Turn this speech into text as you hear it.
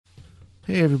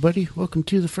Hey everybody, welcome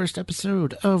to the first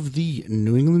episode of the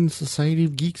New England Society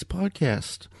of Geeks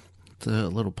podcast. It's a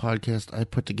little podcast I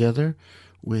put together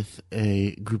with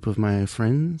a group of my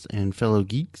friends and fellow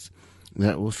geeks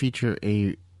that will feature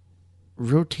a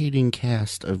rotating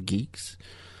cast of geeks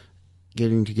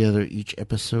getting together each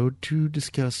episode to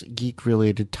discuss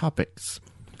geek-related topics.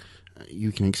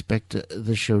 You can expect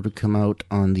the show to come out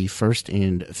on the 1st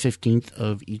and 15th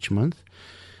of each month,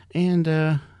 and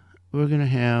we're going to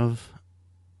have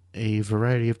a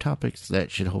variety of topics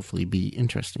that should hopefully be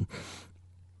interesting.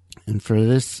 And for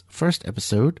this first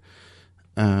episode,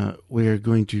 we're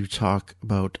going to talk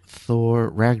about Thor,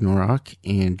 Ragnarok,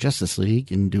 and Justice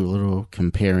League and do a little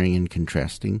comparing and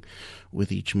contrasting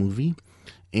with each movie.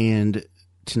 And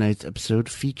tonight's episode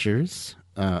features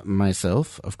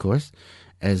myself, of course,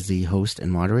 as the host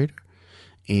and moderator,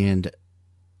 and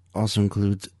also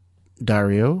includes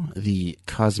Dario, the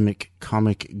Cosmic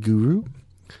Comic Guru,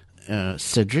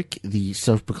 Cedric, the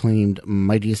Self-Proclaimed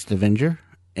Mightiest Avenger,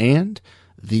 and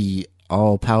the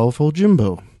All-Powerful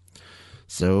Jimbo.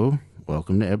 So,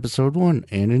 welcome to episode 1,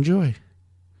 and enjoy.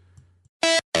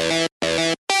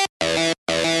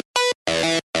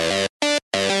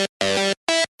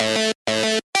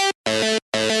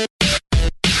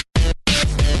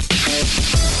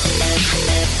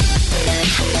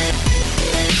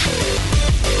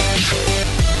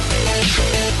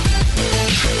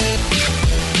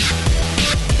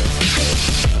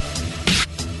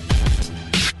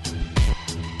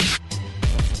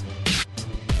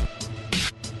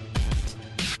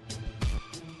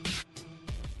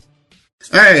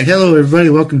 Alright, hello everybody,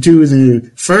 welcome to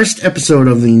the first episode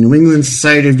of the New England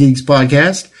Society of Geeks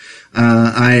podcast.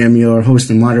 I am your host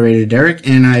and moderator, Derrick,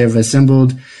 and I have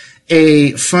assembled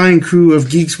a fine crew of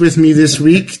geeks with me this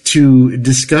week to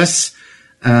discuss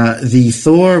the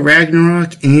Thor,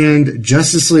 Ragnarok, and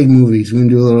Justice League movies. We're going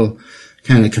to do a little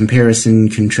kind of comparison,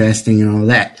 contrasting, and all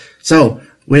that. So,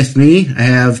 with me, I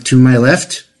have to my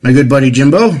left, my good buddy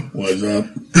Jimbo. What's up?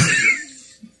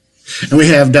 And we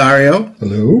have Dario.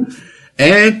 Hello.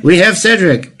 And we have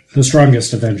Cedric. The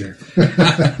strongest Avenger.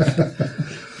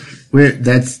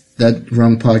 That's that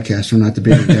wrong podcast. We're not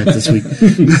debating that this week.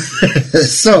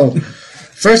 So,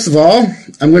 first of all,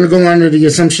 I'm going to go under the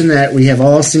assumption that we have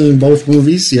all seen both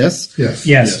movies, yes?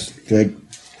 Yes. Good.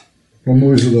 What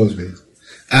movies would those be?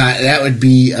 That would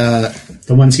be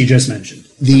The ones he just mentioned.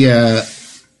 the...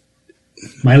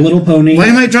 My Little Pony. why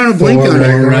am I drawing a blank on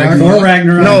it? Thor,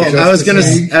 Ragnarok. No, I was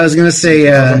gonna say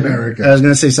America. I was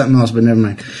gonna say something else, but never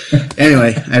mind.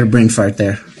 Anyway, I had a brain fart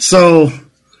there. So,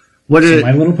 what did?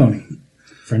 My Little Pony.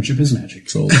 Friendship is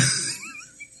magic. So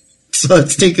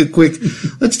let's take a quick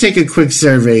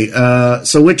survey.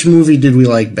 So which movie did we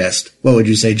like best? What would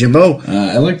you say, Jimbo?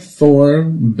 I like Thor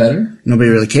better.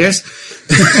 Nobody really cares.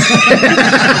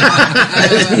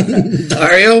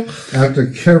 Dario? After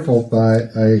careful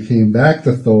thought, I came back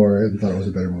to Thor and thought it was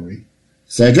a better movie.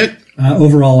 Cedric?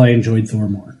 Overall, I enjoyed Thor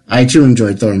more. I too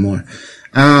enjoyed Thor more.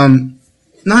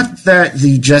 Not that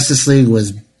the Justice League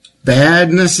was bad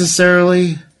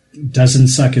necessarily. Doesn't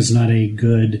suck is not a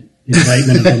good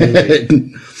indictment of the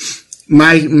movie.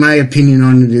 My opinion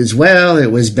on it is, well,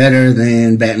 it was better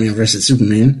than Batman vs.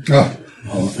 Superman.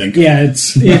 Oh, thank you. Yeah,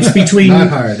 it's between Not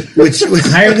hard. Which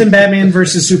higher than Batman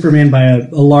versus Superman by a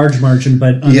large margin,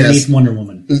 but underneath Wonder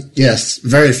Woman. Yes,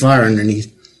 very far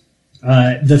underneath.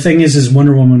 The thing is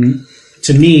Wonder Woman,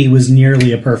 to me, was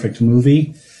nearly a perfect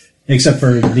movie, except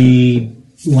for the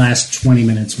last 20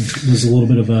 minutes, which was a little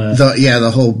bit of a...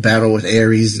 The whole battle with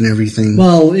Ares and everything.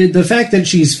 Well, the fact that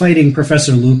she's fighting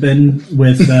Professor Lupin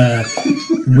with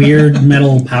weird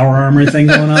metal power armor thing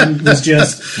going on was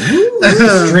just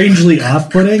strangely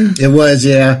off-putting. It was,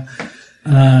 yeah.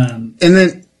 And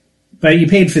then... But you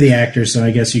paid for the actor, so I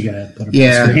guess you gotta put him on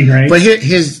the screen, right? But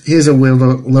here's a weird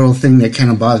little thing that kind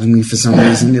of bothered me for some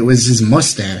reason. It was his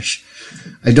mustache.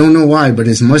 I don't know why, but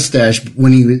his mustache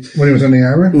when he was in the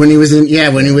armor? when he was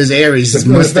Ares, his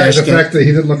mustache. The fact that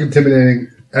he didn't look intimidating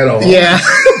at all. Yeah.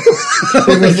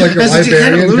 He was like a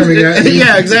librarian coming at you.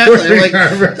 Yeah, exactly. Like,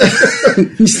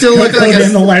 he still looked like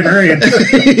the librarian.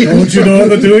 Don't you know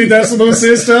the Dewey Decimal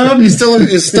System? He still looked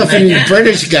like a stuffy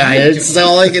British guy. It's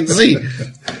all I can see.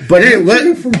 But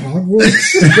anyway, From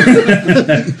Hogwarts?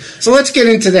 So let's get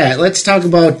into that. Let's talk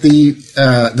about the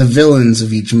villains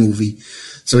of each movie.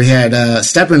 So we had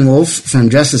Steppenwolf from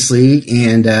Justice League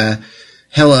and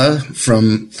Hela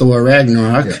from Thor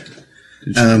Ragnarok.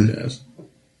 Yeah.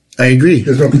 I agree.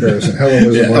 There's no comparison. Hela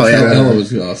was the one. Hela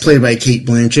was awesome. Played by Kate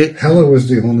Blanchett. Hela was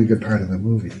the only good part of the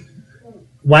movie.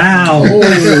 Wow.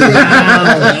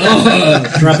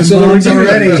 Dropping bombs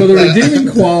already. So the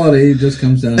redeeming quality just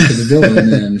comes down to the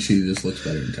villain, and she just looks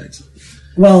better in tights.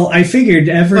 Well, I figured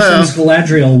ever since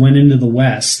Galadriel went into the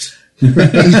West,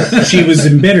 she was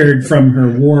embittered from her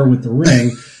war with the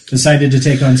Ring, decided to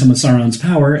take on some of Sauron's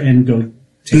power and go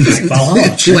take back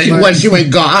Valhalla. She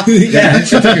went goth? Yeah.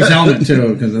 She took his helmet,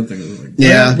 too, because that thing was like...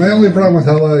 Yeah. My only problem with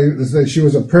Hela is that she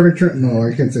was a perfect... No,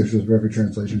 I can't say she was a perfect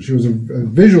translation. She was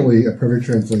visually a perfect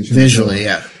translation. Visually,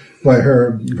 yeah. But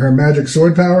her magic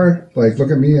sword power, like, look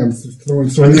at me, I'm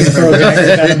throwing swords. I'm throw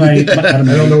out of my I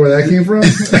don't know where that came from.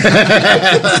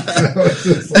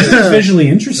 It's visually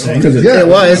interesting. It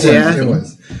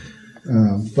was.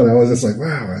 But I was just like,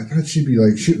 wow, I thought she'd be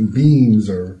like shooting beams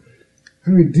or... I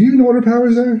mean, do you know what her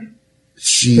powers are?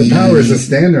 Her power is to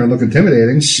stand there and look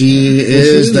intimidating. She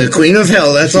is the queen of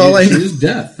hell. That's all I know. She's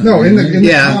death. No, in the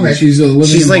comic, she's a living.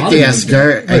 She's like the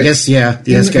Asgard. I guess, the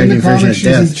Asgardian version of she's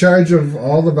death. in charge of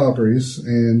all the Valkyries,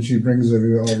 and she brings all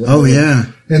the... Oh, yeah.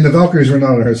 And the Valkyries were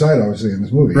not on her side, obviously, in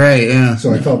this movie. Right, yeah.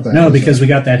 So I felt that. No, because we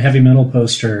got that heavy metal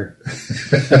poster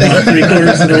about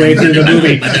 3/4 of the way through the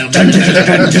movie.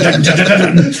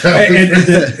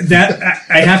 And that,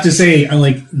 I have to say, I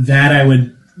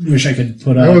would wish I could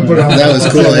put up. I would put on That was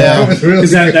cool, yeah. That was really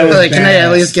that was Can I at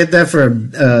badass. least get that for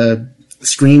a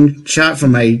screenshot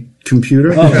from my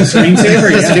computer? Oh, the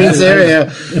screensaver? Yeah. Screensaver,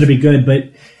 yeah. It'll be good, but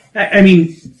I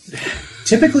mean,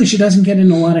 typically she doesn't get in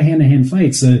a lot of hand-to-hand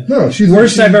fights. The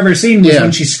worst I've ever seen was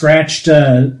when she scratched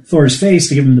Thor's face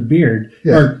to give him the beard,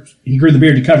 or he grew the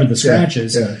beard to cover the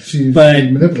scratches. Yeah, she but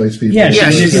manipulates people. Yeah,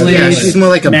 she's more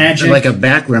like magic. like a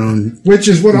background, which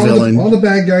is what villain. all the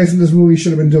bad guys in this movie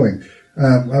should have been doing.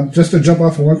 Just to jump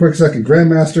off for one quick second,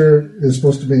 Grandmaster is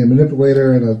supposed to be a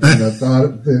manipulator and a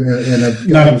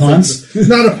not a ponce.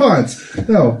 Not a ponce.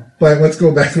 No, but let's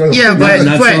go back to what but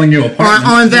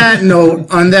on that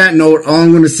note, all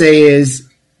I'm going to say is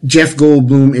Jeff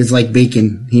Goldblum is like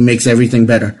bacon. He makes everything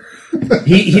better.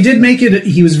 He did make it.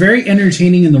 He was very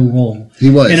entertaining in the role. He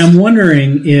was, and I'm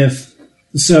wondering if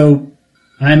so.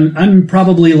 I'm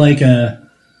probably like a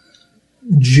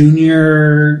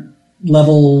junior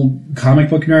level comic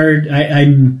book nerd. I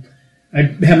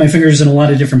have my fingers in a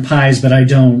lot of different pies, but I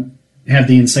don't have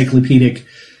the encyclopedic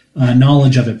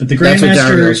knowledge of it. But the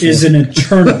Grandmaster is an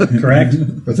Eternal, correct?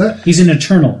 What's that? He's an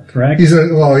Eternal, correct? He's an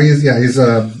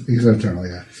Eternal.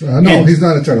 Yeah. No, he's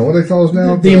not Eternal. What do they call us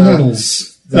now? The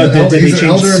Immortals. He's an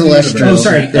Elder of the Universe. Oh,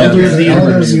 sorry, Elder of the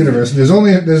Universe. There's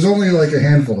only like a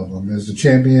handful of them. There's the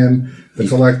Champion, the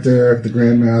Collector, the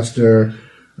Grandmaster.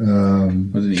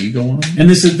 Was it Ego one? And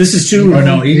this is two. Oh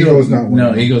no, Ego's not one.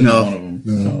 No, Ego's not one of them.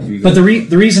 No. But the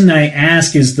reason I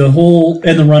ask is the whole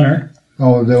and the Runner.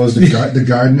 Oh, there was the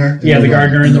Gardener. Yeah, the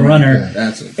Gardener and the Runner. Yeah,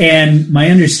 that's it. And my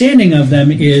understanding of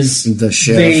them is the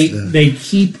chef, they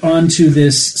keep onto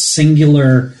this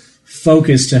singular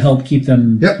focus to help keep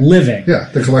them living. Yeah,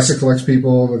 the Collector collects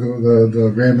people.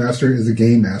 The Grandmaster is the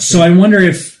Game Master. So I wonder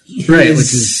if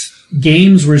his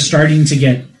games were starting to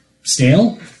get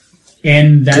stale,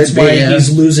 and that's why he's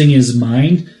losing his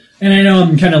mind. And I know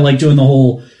I'm kind of like doing the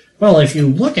whole, well, if you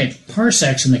look at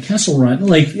parsecs in the Kessel Run,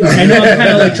 like I know I'm kind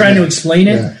of like trying to explain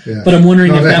it, but I'm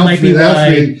wondering if that might be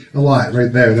why. A lot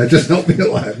right there. That just helped me a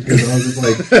lot because I was just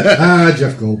like,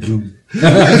 Jeff Goldblum.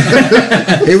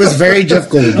 It was very Jeff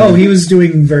Goldblum. Oh, he was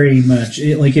doing very much.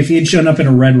 Like if he had shown up in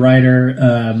a Red Rider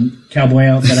cowboy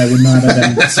outfit, I would not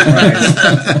have been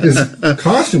surprised. His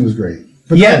costume was great.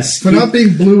 For not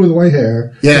being blue with white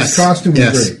hair, his costume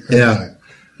was great. Yeah.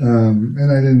 And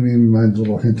I didn't even mind the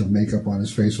little hint of makeup on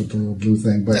his face with the little blue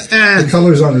thing, but the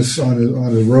colors on his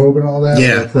robe and all that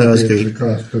were appropriate to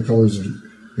the colors of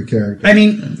the character. I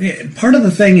mean, part of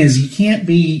the thing is you can't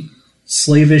be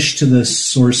slavish to the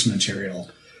source material.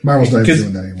 Marvel's not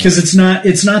doing that anymore because it's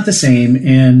not the same,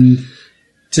 and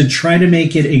to try to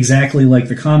make it exactly like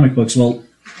the comic books. Well,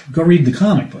 go read the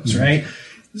comic books, right?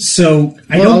 So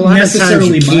I don't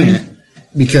necessarily mind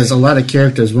because a lot of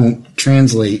characters won't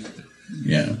translate.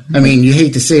 Yeah, I mean, you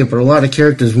hate to say it, but a lot of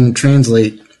characters won't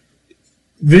translate,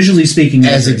 visually speaking,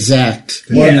 as exact.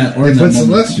 They put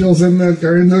Celestials in the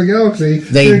Guardians of the Galaxy.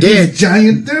 They did.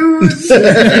 Giant dudes.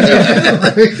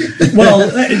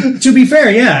 Well, to be fair,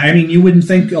 I mean, you wouldn't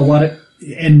think a lot of.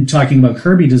 And talking about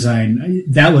Kirby design,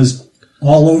 that was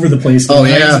all over the place. The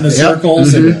lines and the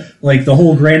circles, and like the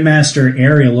whole Grandmaster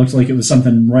area looked like it was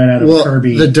something right out of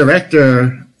Kirby. The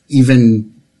director even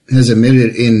has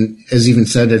even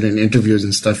said it in interviews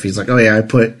and stuff. He's like, "Oh yeah, I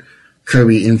put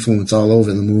Kirby influence all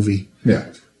over the movie." Yeah.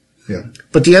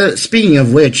 But speaking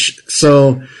of which,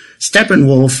 so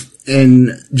Steppenwolf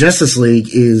in Justice League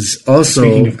is also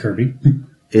speaking of Kirby.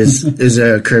 is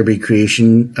a Kirby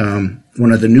creation,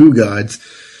 one of the new gods.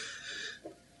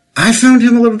 I found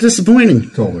him a little disappointing.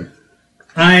 Totally.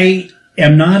 I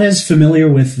am not as familiar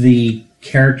with the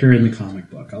character in the comic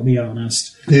book. I'll be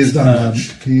honest. He's not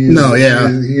much. He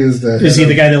is Is he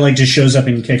the guy that like just shows up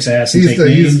and kicks ass and takes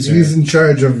names? He's in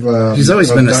charge of. He's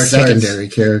always been a secondary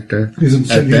character. He's in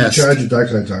charge of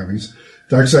Darkseid's armies.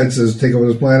 Darkseid says, "Take over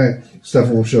this planet."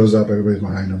 Steppenwolf shows up. Everybody's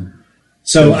behind him.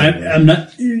 So I'm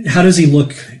not. How does he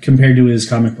look compared to his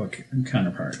comic book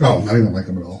counterpart? Oh, not even like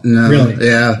him at all. No, really?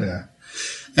 Yeah.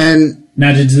 And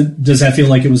now, does that feel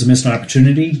like it was a missed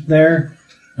opportunity there?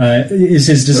 Is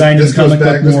his design in the comic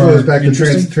book more This goes back to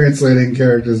translating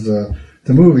characters to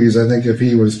movies. I think if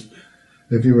he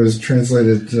was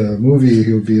translated to movie,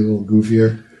 he would be a little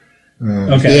goofier.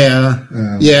 Okay.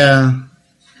 Yeah.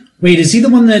 Wait, is he the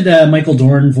one that Michael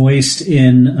Dorn voiced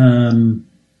in?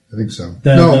 I think so.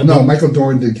 No. Michael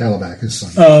Dorn did Calabac, his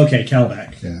son. Oh, okay,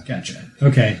 Calabac. Yeah. Gotcha.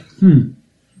 Okay.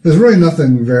 There's really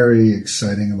nothing very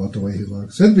exciting about the way he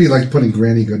looks. It'd be like putting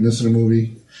Granny Goodness in a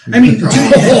movie. I mean,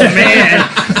 oh man,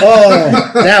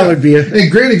 that would be. Hey,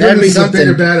 Granny Goodness is a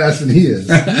bigger badass than he is.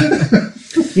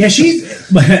 Yeah,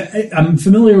 I'm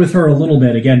familiar with her a little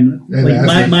bit. Again,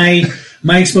 like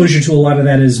my exposure to a lot of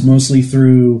that is mostly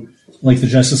through like the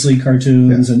Justice League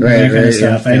cartoons and that kind of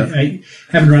stuff. I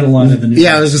haven't read a lot of the new.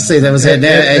 Yeah, I was just say that was Ed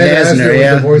Asner.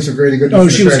 Yeah, the voice of Granny Goodness. Oh,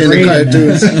 she was great in the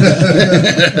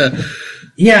cartoons.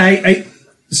 Yeah,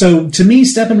 so to me,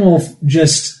 Steppenwolf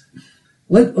just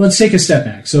let's take a step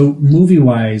back. So movie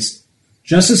wise,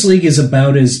 Justice League is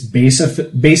about as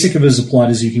basic of as a plot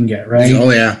as you can get, right? Oh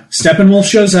yeah. Steppenwolf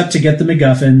shows up to get the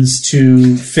MacGuffins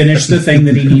to finish the thing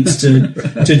that he needs to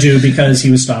do because he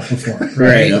was stopped before,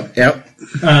 right? Yep.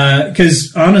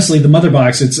 Because honestly, the Mother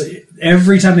Box, it's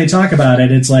every time they talk about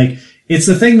it, it's like it's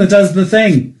the thing that does the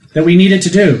thing that we need it to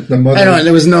do. I don't know.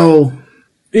 There was no.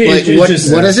 What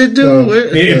does it do?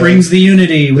 It brings the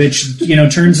Unity, which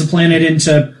turns the planet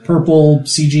into purple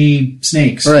CG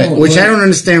snakes. Right, which I don't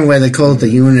understand why they call it the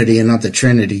Unity and not the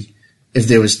Trinity. If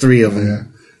there was three of them, yeah.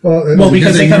 Well,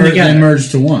 because they come together, they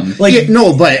merge to one. But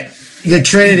the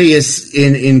Trinity is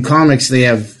in comics. They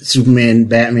have Superman,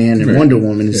 Batman, and Wonder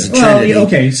Woman is the Trinity.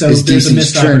 Okay, so there's a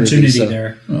missed opportunity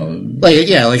there. Like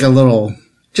a little,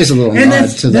 just a little and nod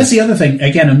to that. That's the other thing.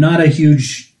 Again, I'm not a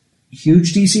huge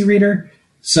DC reader.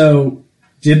 So,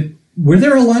 were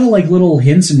there a lot of like little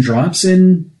hints and drops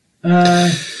in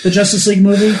the Justice League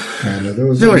movie?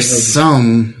 There were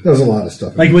some. There was a lot of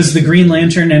stuff. Like, was the Green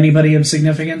Lantern anybody of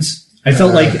significance? I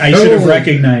felt like I should have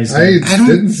recognized it. I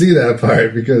didn't see that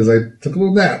part because I took a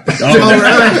little nap.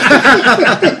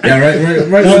 Yeah, right.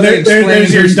 Well,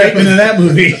 there's your indictment of that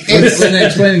movie. When they're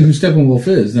explaining who Steppenwolf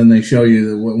is, then they show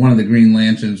you that one of the Green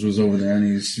Lanterns was over there, and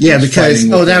he's because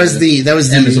that was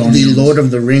the Lord of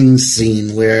the Rings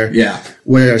scene where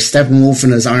Steppenwolf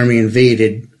and his army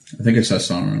invaded. I think it's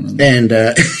Sauron. And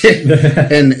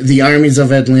and the armies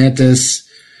of Atlantis,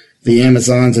 the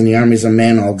Amazons, and the armies of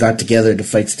men all got together to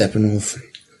fight Steppenwolf.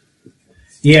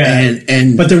 Yeah,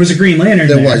 but there was a Green Lantern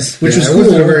there, which was cool. It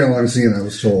wasn't a very long scene, I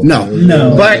was told. No,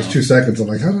 but it was 2 seconds. I'm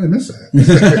like, how did I miss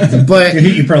that? But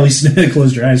you probably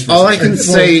closed your eyes for all I can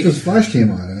say... because Flash came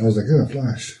on, and I was like, oh,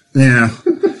 Flash. Yeah.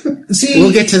 See,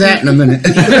 we'll get to that in a minute.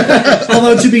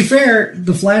 Although, to be fair,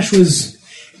 the Flash was...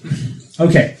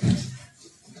 Okay.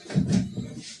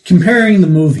 Comparing the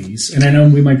movies, and I know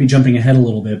we might be jumping ahead a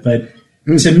little bit, but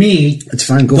to me, it's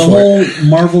fine. Go the for whole it.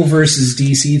 Marvel versus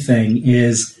DC thing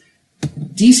is...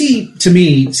 DC, to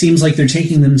me, seems like they're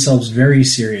taking themselves very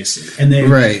seriously. And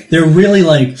they're really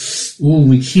like, ooh,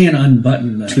 we can't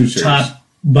unbutton the top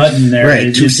button there.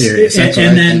 Right, too serious.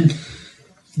 And then,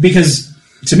 because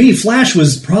to me, Flash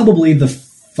was probably the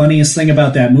funniest thing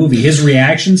about that movie. His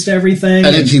reactions to everything.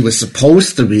 I think he was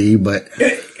supposed to be, but...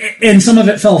 And some of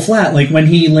it fell flat. Like when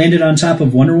he landed on top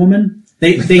of Wonder Woman.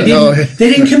 They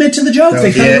didn't commit to the joke.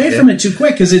 They cut away from it too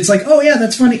quick because it's like, oh yeah,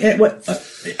 that's funny.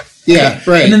 Yeah,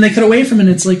 right. And then they cut away from it,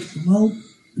 and it's like, well,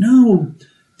 no.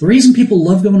 The reason people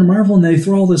love going to Marvel and they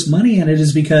throw all this money at it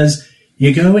is because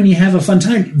you go and you have a fun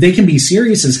time. They can be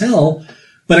serious as hell,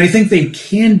 but I think they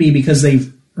can be because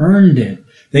they've earned it.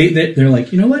 They're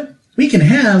like, you know what? We can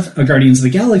have a Guardians of the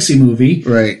Galaxy movie,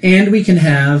 right? And we can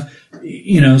have,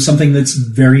 something that's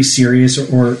very serious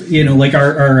or like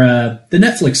our the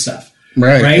Netflix stuff,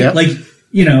 right? Yep. Like,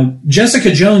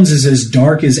 Jessica Jones is as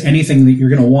dark as anything that you're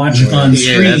going to watch on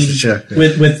screen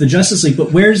with the Justice League.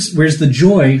 But where's the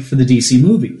joy for the DC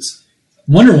movies?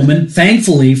 Wonder Woman,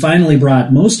 thankfully, finally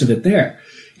brought most of it there.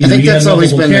 I think that's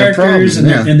always been their problem.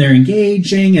 And they're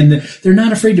engaging, and they're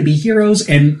not afraid to be heroes.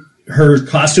 And her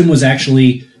costume was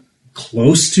actually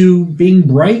close to being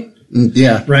bright.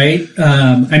 Yeah. Right?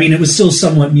 I mean, it was still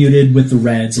somewhat muted with the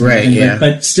reds. And right, yeah.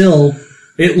 But still,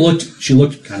 she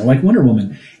looked kind of like Wonder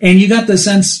Woman. And you got the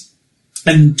sense,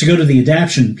 and to go to the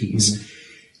adaptation piece,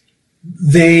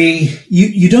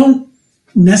 you don't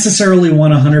necessarily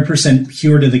want 100%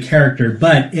 pure to the character,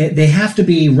 but they have to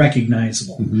be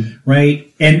recognizable,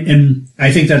 right? And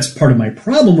I think that's part of my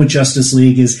problem with Justice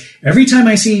League is every time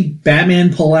I see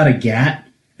Batman pull out a gat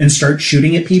and start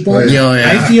shooting at people,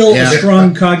 I feel a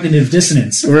strong cognitive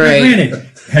dissonance. Right. Granted,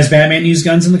 has Batman used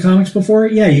guns in the comics before?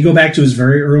 Yeah, you go back to his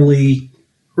very early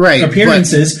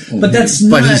appearances, but that's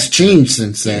not... But he's changed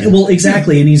since then. Well,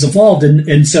 exactly, and he's evolved,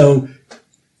 and so...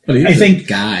 I think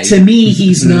to me,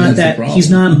 he's not he's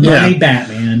not my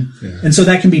Batman. Yeah. And so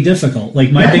that can be difficult.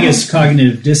 Like my biggest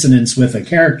cognitive dissonance with a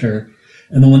character,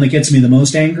 and the one that gets me the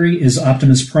most angry is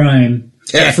Optimus Prime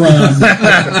from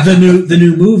the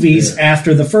new movies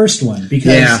after the first one.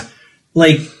 Because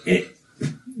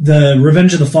the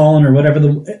Revenge of the Fallen or whatever,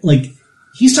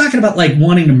 he's talking about like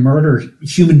wanting to murder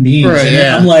human beings. Right,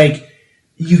 and I'm like,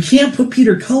 you can't put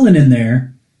Peter Cullen in there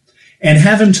and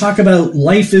have him talk about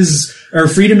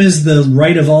freedom is the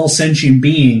right of all sentient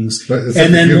beings,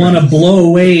 and then want to blow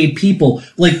away people.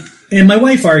 And my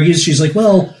wife argues, she's like,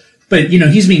 well, but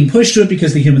he's being pushed to it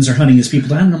because the humans are hunting his people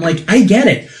down. And I'm like, I get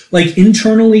it. Like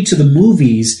internally to the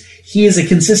movies, he is a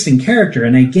consistent character,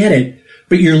 and I get it.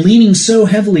 But you're leaning so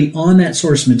heavily on that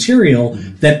source material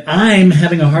that I'm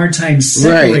having a hard time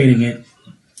separating it.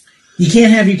 You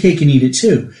can't have your cake and eat it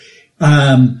too.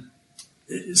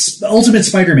 Ultimate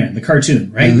Spider-Man, the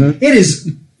cartoon, right? It is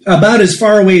about as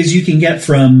far away as you can get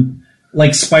from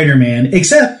like Spider-Man,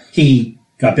 except he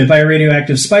got bit by a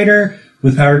radioactive spider.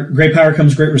 With great power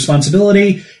comes great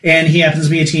responsibility, and he happens to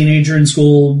be a teenager in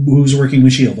school who's working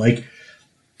with S.H.I.E.L.D. Like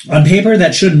on paper,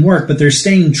 that shouldn't work, but they're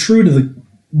staying true to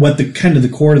what the kind of the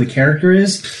core of the character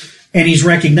is, and he's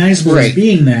recognizable as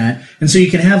being that. And so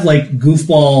you can have like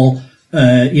goofball,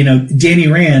 Danny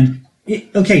Rand.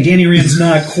 Okay, Danny Rand's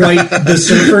not quite the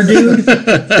surfer dude,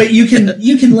 but you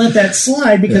can let that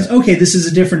slide because this is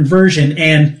a different version,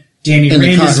 and Danny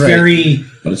Rand is very,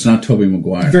 but it's not Tobey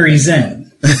Maguire, very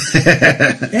zen. Listen,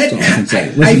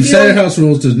 House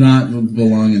Rules does not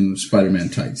belong in Spider-Man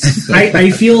tights. So. I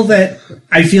feel that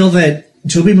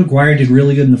Tobey Maguire did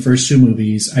really good in the first two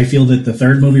movies. I feel that the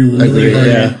third movie really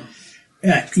hurt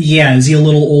it. Is he a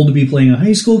little old to be playing a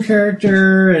high school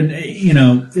character? And,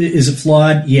 is it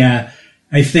flawed? Yeah.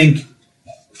 I think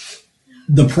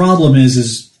the problem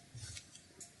is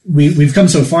we've come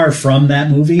so far from that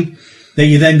movie that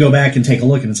you then go back and take a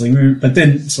look and it's like, but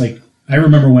then it's like, I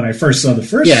remember when I first saw the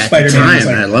first Spider-Man, I was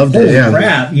like, I loved it. Holy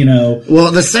crap,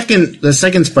 Well, the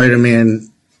second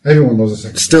Spider-Man everyone loves the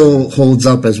second still holds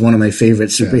up as one of my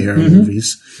favorite superhero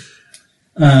movies.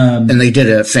 And they did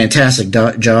a fantastic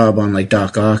job on like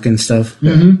Doc Ock and stuff.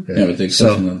 But the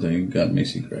exception that they got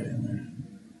Macy Gray in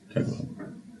there. Talk about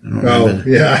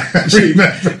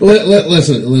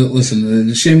listen.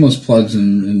 The shameless plugs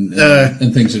and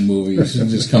things in movies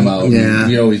just come out. Yeah,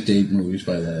 you always date movies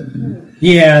by that.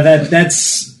 Yeah,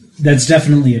 that's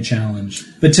definitely a challenge.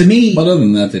 But to me, other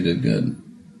than that, they did good.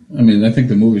 I mean, I think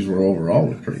the movies were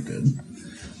overall pretty good.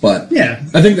 But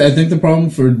I think the problem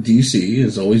for DC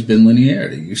has always been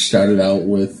linearity. You started out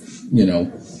with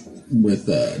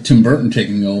Tim Burton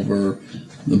taking over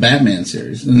the Batman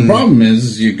series, and the problem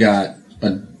is you got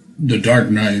the Dark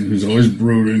Knight who's always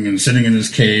brooding and sitting in his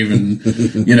cave and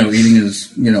eating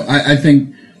his I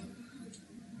think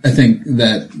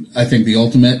the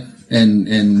ultimate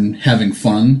and having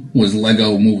fun was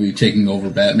Lego Movie taking over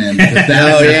Batman.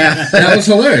 That was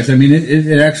hilarious. I mean,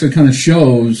 it actually kind of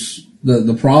shows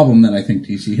the problem that I think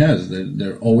DC has.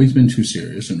 They're always been too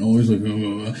serious and always like,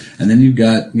 and then you've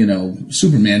got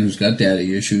Superman who's got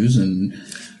daddy issues and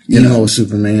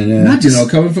Superman, not just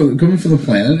coming for the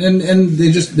planet, and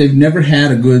they've never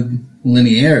had a good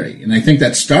linearity, and I think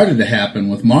that started to happen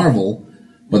with Marvel,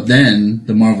 but then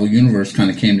the Marvel universe kind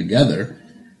of came together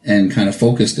and kind of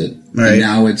focused it, and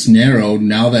now it's narrowed.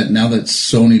 Now that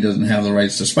Sony doesn't have the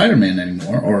rights to Spider-Man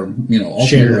anymore, or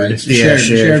ultimate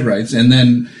shared rights, and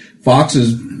then Fox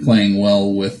is playing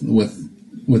well with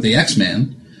the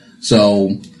X-Men,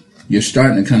 so. You're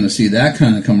starting to kind of see that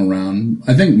kind of come around.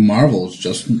 I think Marvel is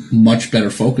just much better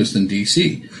focused than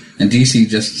DC, and DC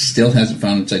just still hasn't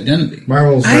found its identity.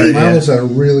 Marvel's had a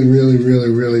really, really, really,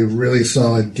 really, really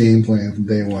solid game plan from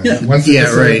day one. Yeah. Once they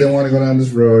decided they want to go down this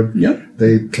road,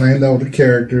 they planned out the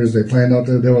characters. They planned out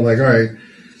they were like, all right,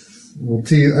 we'll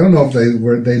tease. I don't know if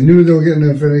they knew they were getting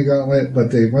the Infinity Gauntlet,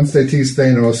 but once they teased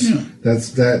Thanos,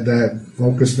 that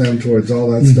focused them towards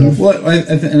all that stuff. Well,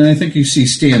 I think you see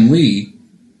Stan Lee,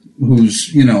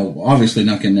 who's obviously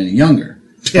not getting any younger,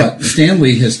 But Stan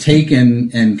Lee has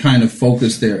taken and kind of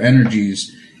focused their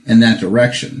energies in that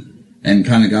direction. And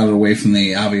kind of got it away from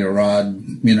the Avi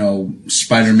Arad,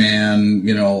 Spider-Man,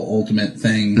 Ultimate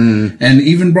thing, and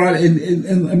even brought in.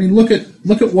 And I mean, look at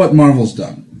what Marvel's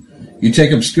done. You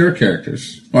take obscure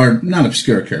characters, or not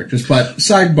obscure characters, but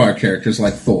sidebar characters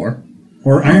like Thor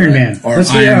or Iron Man, or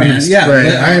Iron Man. Yeah,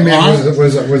 right. Iron Man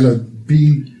was a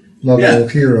B-level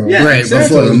hero, right?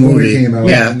 Before the movie came out,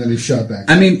 and then he shot back.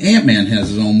 I mean, Ant-Man has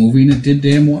his own movie, and it did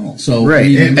damn well. So right,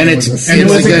 and it was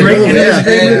a great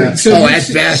movie. So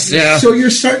at best, So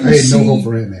you're starting to see. I had no hope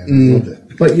for Ant-Man. Loved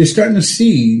it. But you're starting to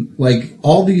see like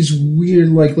all these weird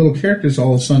like little characters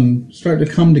all of a sudden start to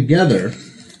come together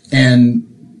and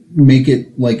make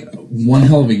it like one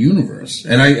hell of a universe.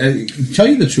 And I tell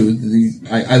you the truth,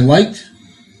 I liked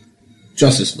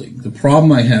Justice League. The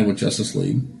problem I had with Justice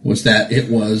League was that it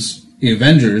was the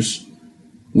Avengers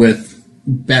with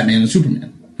Batman and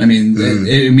Superman. I mean,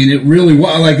 it really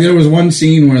was. Like, there was one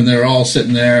scene where they're all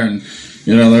sitting there and,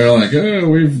 they're like, oh,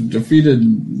 we've defeated,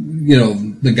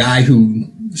 the guy who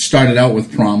started out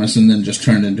with promise and then just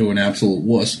turned into an absolute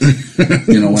wuss,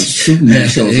 when Superman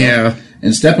shows up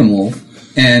and Steppenwolf.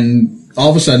 And all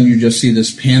of a sudden you just see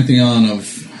this pantheon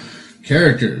of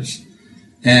characters.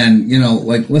 And,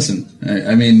 listen,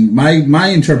 I mean, my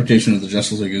interpretation of the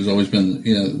Justice League has always been,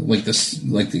 like the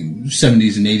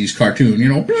 70s and 80s cartoon,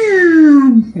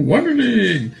 Wonder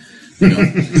League. You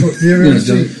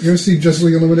ever see Justice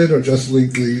League Unlimited or Justice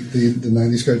League the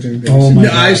 90s cartoon? Oh my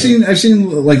God. I've seen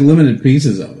like limited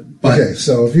pieces of it. But okay,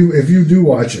 so if you do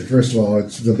watch it, first of all,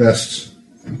 it's the best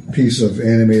piece of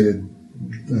animated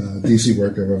DC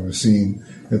work I've ever seen.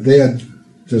 If they had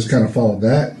just kind of followed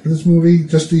that for this movie,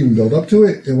 just to even build up to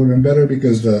it, it would have been better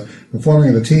because the forming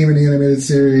of the team in the animated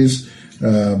series,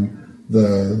 the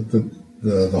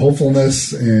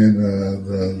hopefulness and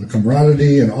the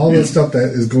camaraderie and all that stuff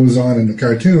that goes on in the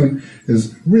cartoon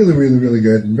is really, really, really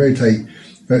good and very tight.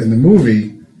 But in the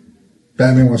movie,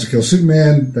 Batman wants to kill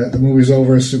Superman. The movie's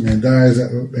over. Superman dies,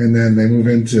 and then they move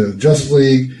into Justice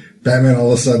League. Batman all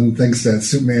of a sudden thinks that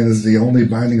Superman is the only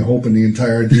binding hope in the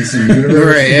entire DC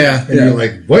universe. Right, yeah. And you're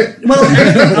like, what? Well,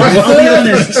 I'll be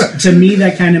honest. To me,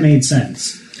 that kind of made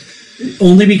sense.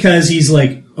 Only because he's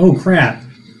like, oh, crap.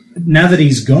 Now that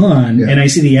he's gone, and I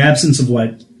see the absence of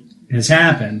what has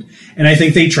happened, and I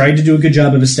think they tried to do a good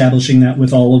job of establishing that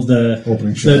with all of the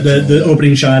opening shots, the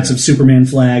opening shots of Superman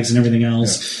flags and everything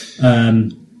else.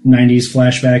 90s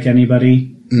flashback,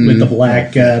 anybody? With the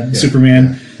black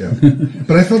Superman. Yeah.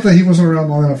 But I felt that he wasn't around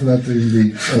long enough for that to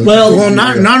be... Well,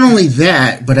 not only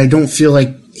that, but I don't feel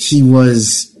like he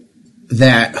was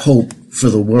that hope for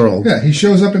the world. Yeah, he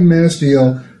shows up in Man of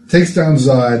Steel, takes down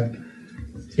Zod.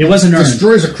 It wasn't earned.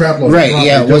 Destroys a crapload. Right,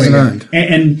 it wasn't earned.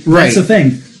 And that's the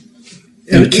thing.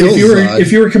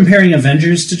 If you were comparing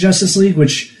Avengers to Justice League,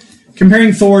 which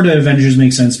comparing Thor to Avengers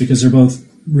makes sense because they're both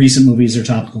recent movies, they're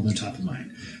topical, they're top of mind.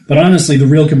 But honestly, the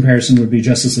real comparison would be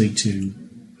Justice League to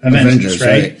Avengers,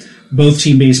 right? Both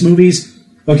team-based movies.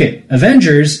 Okay,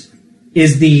 Avengers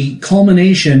is the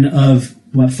culmination of,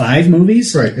 5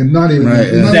 movies? Right, and not even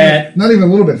a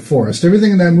little bit forced.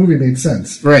 Everything in that movie made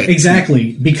sense. Right.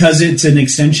 Exactly, because it's an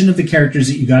extension of the characters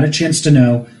that you got a chance to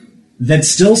know that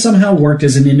still somehow worked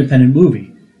as an independent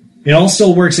movie. It all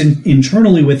still works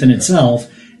internally within itself,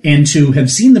 and to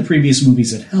have seen the previous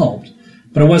movies, it helped.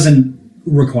 But it wasn't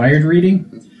required reading.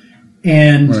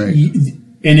 And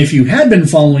and if you had been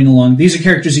following along, these are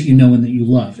characters that you know and that you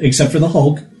love, except for the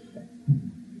Hulk,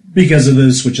 because of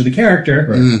the switch of the character.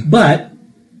 Right. But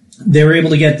they were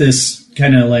able to get this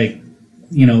kind of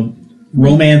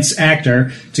romance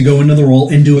actor to go into the role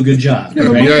and do a good job. Yeah,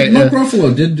 right? Mark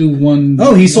Ruffalo did do one.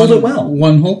 Oh, he sold it well.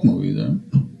 One Hulk movie though.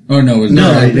 Oh no, it was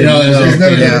never. He did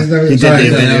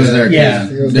Derrick. Yeah,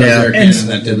 and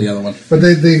that did the other one. But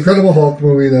the Incredible Hulk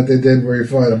movie that they did, where he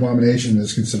fought Abomination,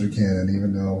 is considered canon,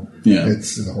 even though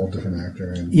it's a whole different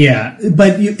actor. And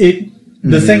but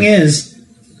the thing is,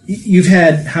 you've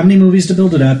had how many movies to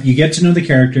build it up? You get to know the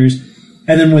characters,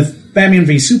 and then with Batman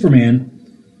v Superman,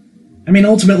 I mean,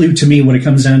 ultimately, to me, what it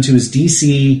comes down to is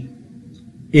DC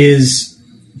is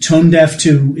tone deaf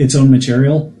to its own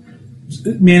material.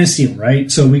 Man of Steel,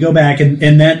 right? So we go back,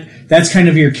 and that's kind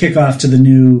of your kickoff to the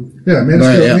new Man of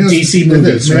Steel, DC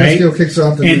movies, right? Man of Steel kicks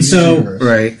off the DC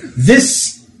universe.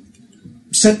 This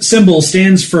symbol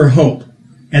stands for hope,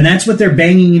 and that's what they're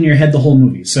banging in your head the whole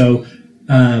movie. So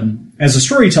as a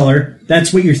storyteller,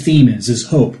 that's what your theme is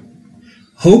hope.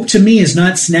 Hope to me is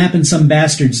not snapping some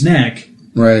bastard's neck,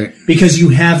 right? Because you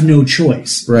have no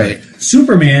choice, right?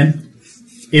 Superman,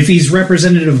 if he's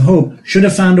representative of hope, should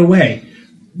have found a way.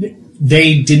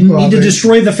 They didn't need to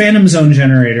destroy the Phantom Zone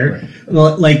generator.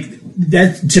 Right. Like,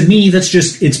 that to me,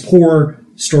 it's poor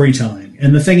storytelling.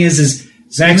 And the thing is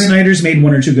Zack Snyder's made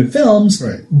 1 or 2 good films,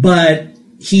 right. but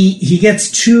he gets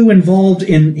too involved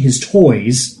in his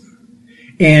toys.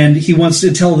 And he wants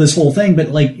to tell this whole thing,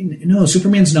 but no,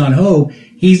 Superman's not hope.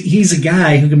 He's a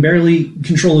guy who can barely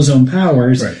control his own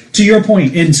powers. Right. To your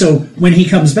point, and so when he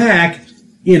comes back,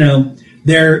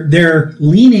 they're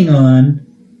leaning on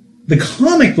the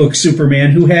comic book Superman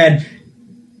who had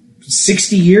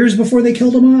 60 years before they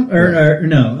killed him off, or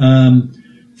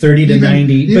 30 to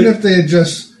 90. Even if they had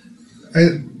just.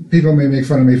 People may make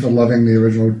fun of me for loving the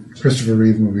original Christopher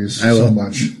Reeve movies so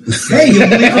much. Hey, you'll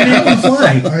believe it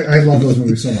fly. I love those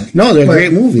movies so much. No, they're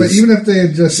great movies. But even if they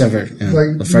had just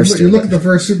the first you look at the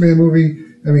first Superman movie,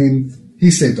 I mean,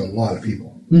 he saved a lot of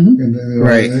people. Mm-hmm.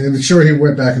 Right. And sure, he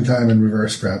went back in time and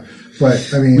reversed crap.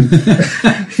 But, I mean,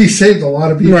 he saved a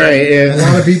lot of people. Right, yeah. A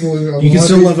lot of people. You can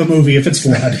still love a movie if it's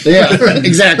flawed. Yeah,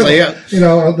 exactly, yeah.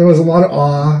 There was a lot of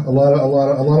awe, a lot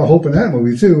of hope in that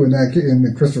movie, too.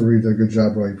 And Christopher Reeve did a good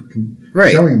job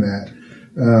showing that.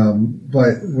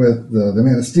 But with the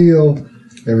Man of Steel,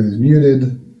 everything's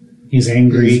muted. He's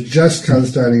angry. He's just kind of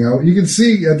starting out. You can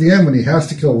see at the end when he has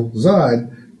to kill Zod,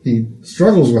 he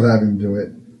struggles with having to do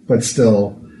it. But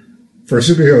still, for a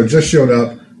superhero who just showed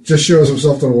up, just shows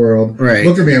himself to the world. Right.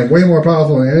 Look at me, I'm way more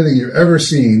powerful than anything you've ever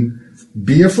seen.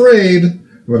 Be afraid.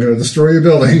 We're going to destroy your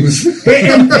buildings.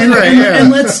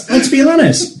 and let's be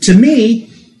honest. To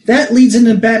me, that leads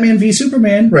into Batman v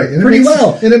Superman pretty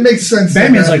well. And it makes sense.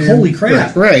 Batman's like, holy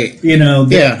crap. Right.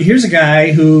 Here's a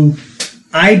guy who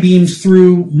I beamed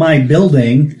through my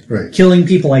building, killing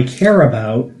people I care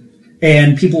about,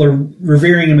 and people are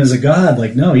revering him as a god.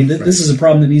 Like, no, this is a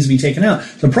problem that needs to be taken out.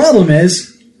 The problem is,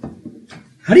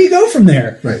 how do you go from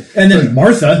there? Right. And then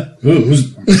Martha,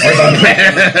 who's Martha?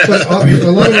 But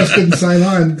a lot of us didn't sign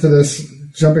on to this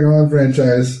jumping on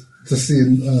franchise to see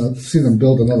them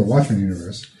build another Watchmen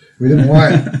universe. We didn't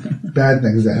want bad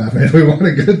things to happen. We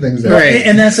wanted good things to happen. Right.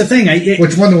 And that's the thing.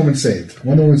 Which Wonder Woman saved.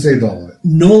 Wonder Woman saved all of it.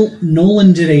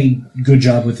 Nolan did a good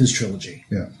job with his trilogy.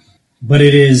 Yeah. But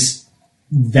it is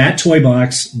that toy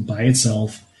box by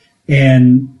itself,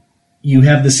 and you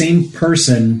have the same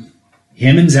person,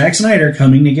 him and Zack Snyder,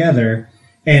 coming together,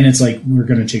 and it's like, we're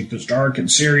going to take this dark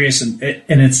and serious, and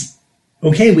it's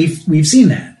okay. We've seen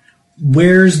that.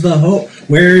 Where's the hope?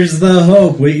 Where's the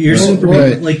hope? You're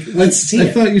Superman. Let's see.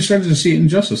 I thought you started to see it in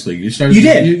Justice League. You started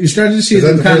to see Is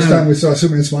that the first time we saw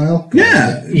Superman smile?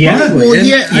 Yeah. Well,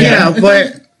 yeah.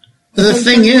 But the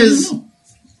thing is,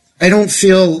 I don't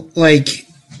feel like.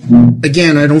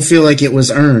 Again, I don't feel like it was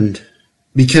earned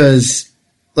because,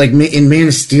 in Man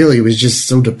of Steel, it was just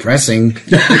so depressing.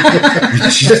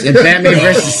 In Batman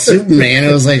versus Superman,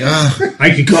 it was like,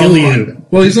 I could kill you.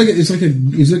 Well, he's like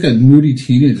a moody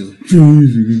teenager. Like, you're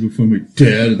gonna go find my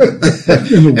dad.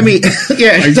 I mean,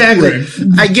 yeah, exactly.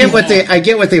 I get what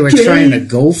they were trying to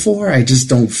go for. I just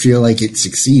don't feel like it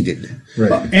succeeded.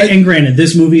 Right. And granted,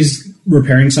 this movie's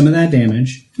repairing some of that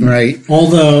damage. Right.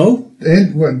 Although.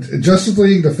 And Justice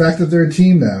League, the fact that they're a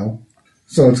team now,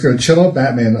 so it's going to chill out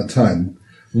Batman a ton.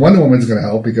 Wonder Woman's going to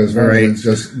help because Wonder Woman's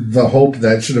just the hope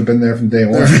that should have been there from day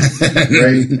one.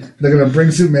 Right? They're going to bring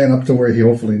Superman up to where he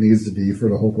hopefully needs to be for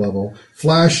the hope level.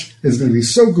 Flash is going to be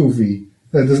so goofy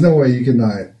that there's no way you can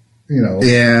not,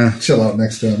 chill out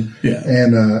next to him. Yeah.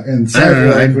 And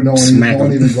Cyborg, who no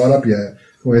one even brought up yet,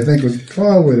 who I think was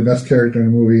probably the best character in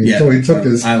the movie until he took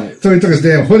his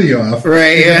damn hoodie off.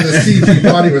 Right, yeah. The CG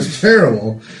body was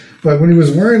terrible. But when he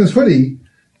was wearing his hoodie,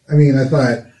 I mean, I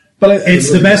thought... But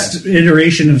it's the best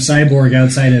iteration of Cyborg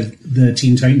outside of the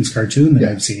Teen Titans cartoon that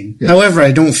I've seen. Yeah. However,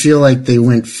 I don't feel like they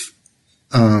went...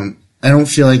 I don't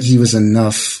feel like he was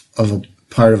enough of a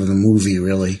part of the movie,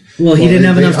 really. Well, he didn't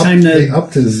have enough time to... They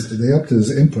upped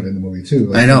his input in the movie,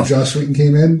 too. I know. When Joss Whedon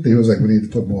came in, he was like, we need to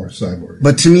put more Cyborg.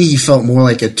 But to me, he felt more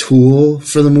like a tool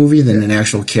for the movie than an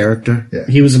actual character. Yeah.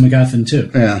 He was a MacGuffin,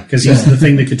 too. Yeah. Because he's the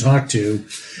thing that could talk to...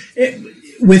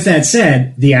 With that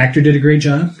said, the actor did a great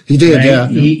job. He did, right?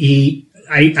 yeah.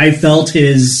 I felt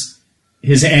his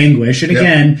anguish. And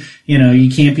again,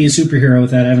 you can't be a superhero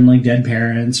without having dead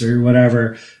parents or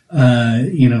whatever.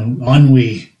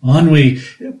 Ennui.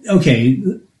 Okay.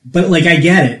 But I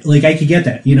get it. I could get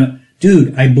that.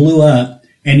 Dude, I blew up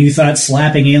and you thought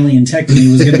slapping alien tech to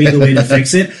me was going to be the way to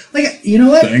fix it. You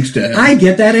know what? Thanks, Dad. I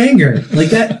get that anger.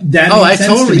 That oh, I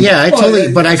totally,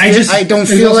 but I don't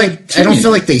feel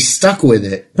like they stuck with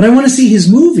it. But I want to see his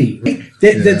movie.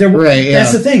 That's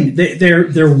the thing.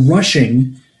 They're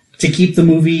rushing to keep the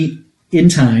movie in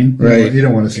time. Right. You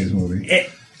don't want to see his movie. I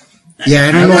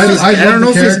don't know. I don't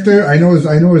know the character. I know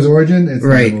his origin. It's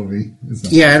not a movie.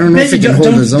 I don't know if he can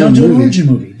hold his own movie. Don't do an movie. origin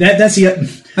movie. That's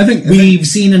the. I think we've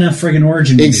seen enough friggin'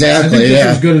 origin movies. Exactly. I think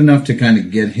this is good enough to kind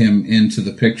of get him into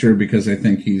the picture because I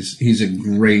think he's a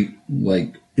great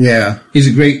he's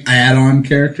a great add-on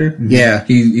character. Yeah,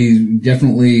 he's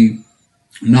definitely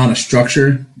not a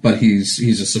structure, but he's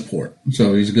a support.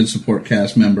 So he's a good support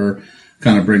cast member.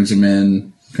 Kind of brings him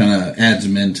in, kind of adds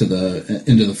him into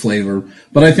the flavor.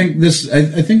 But I think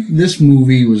this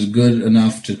movie was good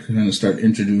enough to kind of start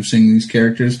introducing these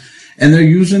characters, and they're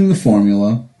using the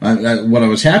formula. What I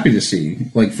was happy to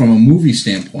see, like from a movie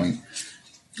standpoint.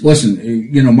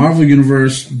 Listen, Marvel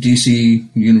Universe, DC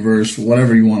Universe,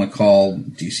 whatever you want to call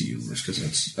DC Universe, because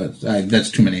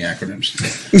that's too many acronyms.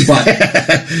 But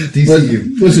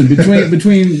DCU. Listen,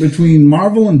 between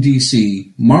Marvel and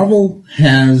DC, Marvel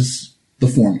has the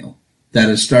formula that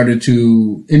has started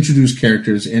to introduce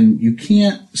characters, and you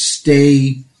can't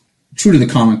stay true to the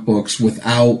comic books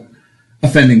without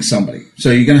offending somebody. So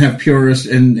you're going to have purists,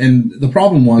 and the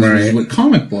problem was with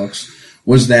comic books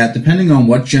was that depending on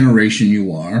what generation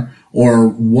you are or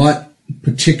what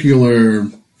particular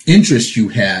interest you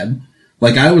had,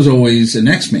 like I was always an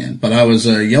X-Man, but I was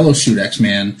a yellow suit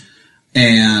X-Man.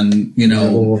 And,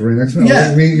 Wolverine X-Men?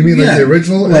 Yeah. You mean like the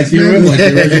original X-Men? Like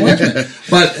the original X-Men.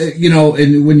 But,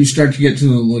 and when you start to get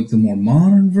to the more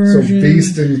modern version. So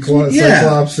Beast and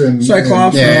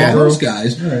Cyclops and all those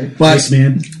guys. Right.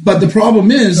 But the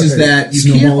problem is that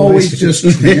you can't always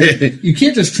you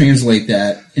can't just translate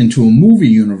that into a movie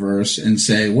universe and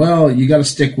say, well, you got to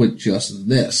stick with just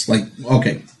this. Like,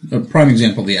 okay, a prime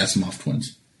example, the Asimov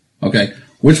twins. Okay.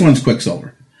 Which one's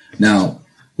Quicksilver? Now,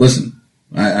 listen.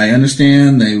 I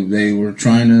understand they were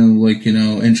trying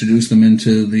to introduce them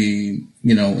into the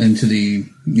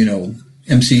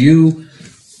MCU.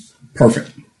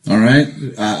 Perfect. All right.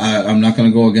 I'm not going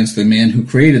to go against the man who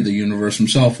created the universe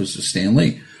himself, which is Stan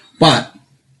Lee. But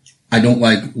I don't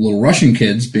like little Russian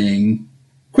kids being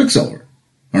Quicksilver.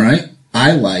 All right.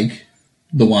 I like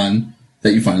the one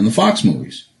that you find in the Fox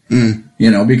movies.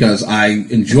 Because I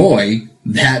enjoy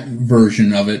that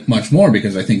version of it much more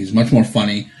because I think he's much more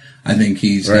funny. I think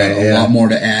he's got a lot more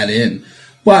to add in.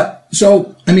 But,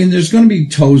 there's going to be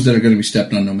toes that are going to be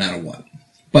stepped on no matter what.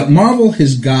 But Marvel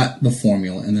has got the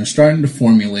formula, and they're starting to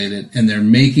formulate it, and they're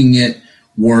making it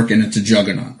work, and it's a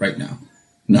juggernaut right now.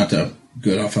 Not to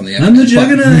get off on the end. I'm the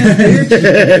juggernaut.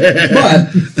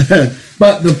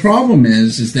 But the problem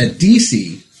is that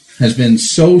DC has been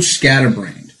so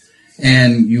scatterbrained,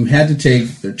 and you had to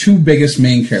take their two biggest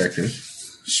main characters,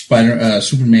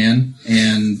 Superman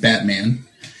and Batman,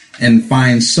 and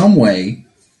find some way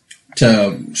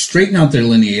to straighten out their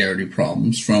linearity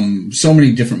problems from so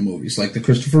many different movies, like the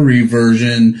Christopher Reeve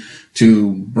version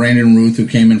to Brandon Routh, who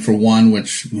came in for one,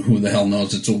 which who the hell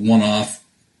knows, it's a one-off.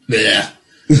 Yeah.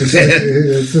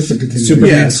 It's just a continuation.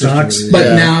 Superman stocks.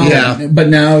 But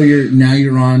now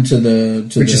you're on to the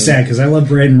which is sad because I love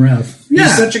Brandon Routh.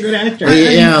 He's such a good actor.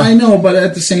 I know, but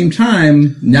at the same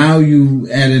time, now you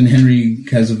add in Henry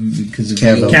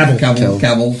Cavill.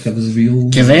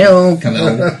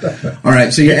 All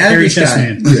right, so you add this guy.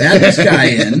 You add this guy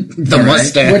in the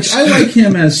mustache, which I like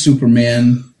him as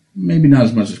Superman. Maybe not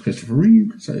as much as Christopher Reeve.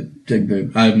 Because I dig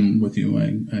I'm with you,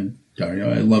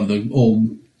 Dario. I love the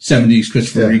old 70s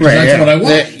Christopher Reeve. That's what I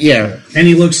want. And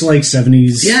he looks like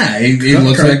 70s. Yeah, he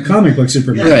looks like comic book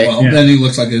Superman. Yeah, well, then he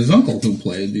looks like his uncle who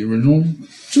played the original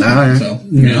Superman.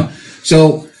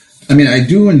 So I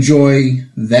do enjoy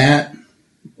that.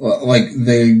 Like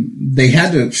they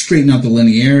had to straighten out the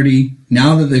linearity.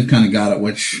 Now that they've kind of got it,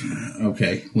 which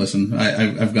listen,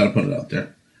 I've got to put it out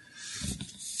there.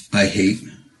 I hate.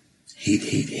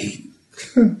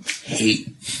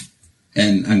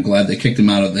 And I'm glad they kicked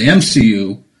him out of the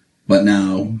MCU. But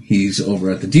now he's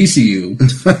over at the DCU.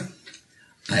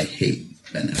 I hate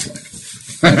Ben Affleck.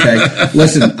 Okay,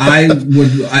 listen. If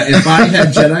I had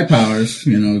Jedi powers,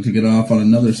 to get off on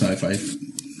another sci-fi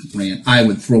rant, I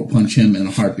would throat punch him in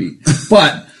a heartbeat.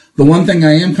 But the one thing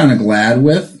I am kind of glad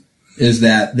with is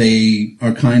that they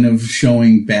are kind of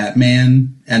showing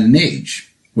Batman at an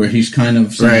age where he's kind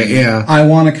of saying, I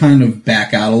want to kind of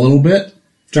back out a little bit.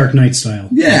 Dark Knight style.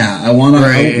 Yeah, I want to.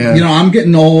 I'm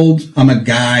getting old. I'm a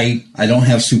guy. I don't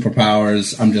have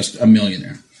superpowers. I'm just a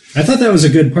millionaire. I thought that was a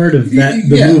good part of that.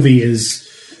 The movie is,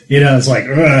 it's like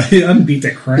I'm beat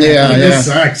the crap. This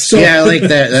sucks. I like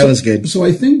that. That was good. So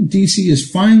I think DC is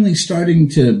finally starting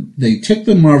to. They took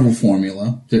the Marvel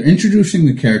formula. They're introducing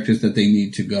the characters that they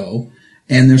need to go,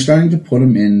 and they're starting to put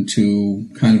them into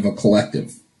kind of a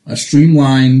collective, a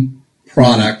streamlined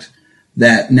product.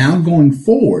 That now going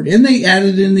forward, and they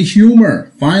added in the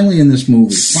humor finally in this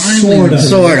movie. Sort of,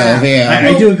 yeah.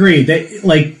 I do agree that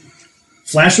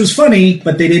Flash was funny,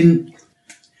 but they didn't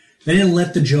They didn't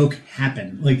let the joke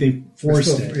happen. Like, they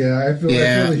forced it. Yeah, I feel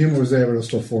the humor was there, but it was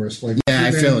still forced. Like,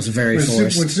 yeah, Superman, I feel it was very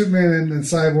forced. When Superman and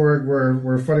Cyborg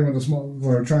were fighting with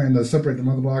were trying to separate the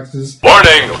mother boxes.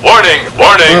 Warning!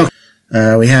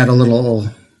 We had a little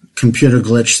computer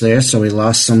glitch there, so we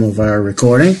lost some of our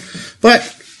recording.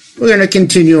 But we're going to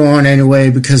continue on anyway,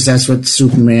 because that's what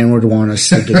Superman would want us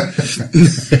to do. It's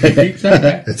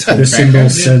hope. The symbol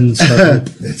sends for hope.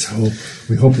 It's hope.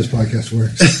 We hope this podcast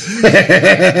works.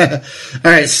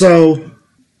 All right, so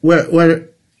all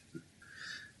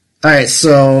right,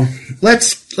 so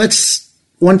let's.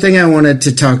 One thing I wanted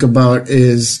to talk about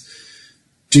is,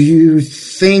 do you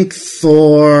think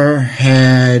Thor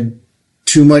had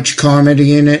too much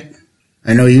comedy in it?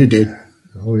 I know you did.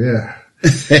 Oh yeah.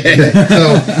 So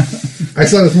I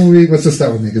saw this movie. Let's just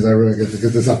start with me because I really get to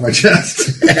get this off my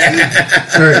chest.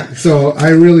 All right. So I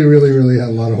really, really, really had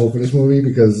a lot of hope in this movie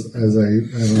because, as I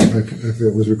don't know if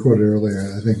it was recorded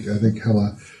earlier, I think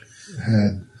Hella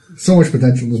had so much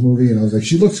potential in this movie, and I was like,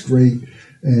 she looks great,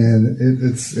 and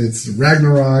it's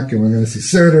Ragnarok, and we're going to see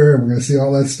Surtur, and we're going to see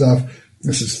all that stuff.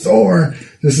 This is Thor.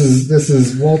 This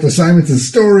is Walter Simonson's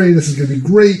story. This is going to be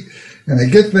great. And I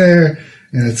get there,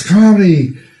 and it's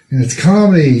comedy. And it's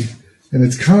comedy, and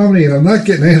I'm not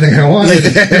getting anything I wanted,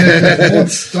 and it won't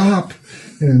stop.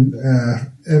 And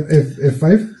if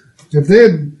they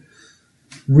had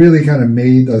really kind of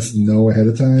made us know ahead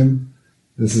of time,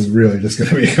 this is really just going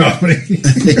to be a comedy.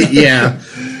 Yeah.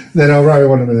 Then I probably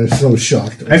wouldn't have been so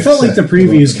shocked. I felt like the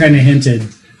previews kind of hinted,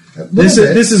 this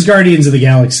is Guardians of the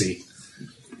Galaxy.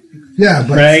 Yeah,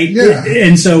 but right? Yeah.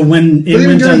 And so when it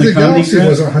went down the comedy Galaxy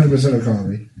was 100% a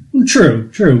comedy.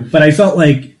 True. But I felt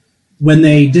like when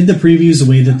they did the previews the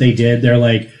way that they did, they're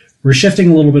like, we're shifting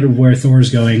a little bit of where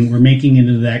Thor's going. We're making it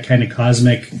into that kind of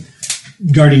cosmic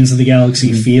Guardians of the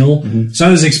Galaxy feel. Mm-hmm. So I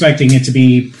was expecting it to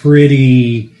be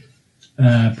pretty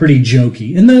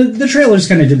jokey. And the trailers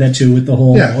kind of did that too with the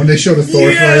whole... Yeah, when they showed a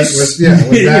Thor fight.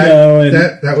 With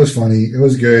that, that was funny. It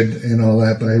was good and all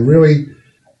that. But I really,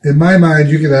 in my mind,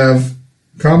 you could have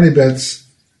comedy bits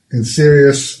and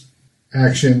serious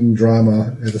action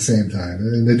drama at the same time.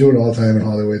 And they do it all the time in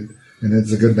Hollywood. And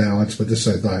it's a good balance, but this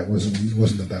I thought wasn't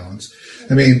the balance.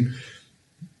 I mean,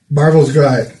 Marvel's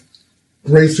got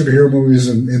great superhero movies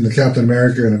in the Captain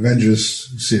America and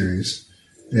Avengers series,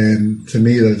 and to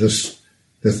me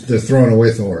they're throwing away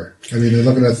Thor. I mean, they're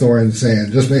looking at Thor and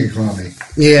saying, just make a comedy.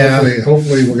 Yeah.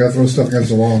 Hopefully we're gonna throw stuff against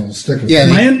the wall and we'll stick with it. Yeah.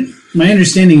 My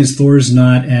understanding is Thor's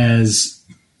not as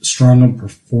strong a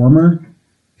performer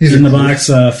in the box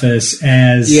office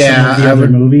as some of the other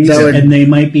movies, and they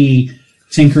might be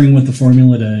tinkering with the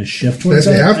formula to shift towards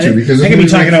that. They have to, because I could be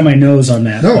talking out my nose on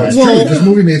that. No, it's true. This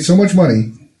movie made so much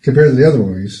money compared to the other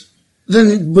movies.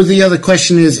 Then, but the other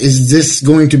question is this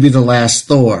going to be the last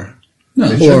Thor? No,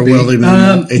 or will they be?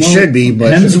 It should be,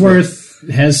 but Hemsworth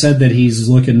has said that he's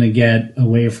looking to get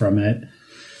away from it.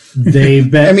 They've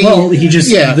been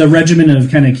the regimen of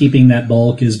kind of keeping that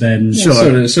bulk has been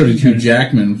so did Hugh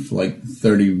Jackman for like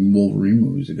 30 Wolverine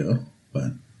movies ago,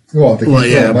 but. Exactly.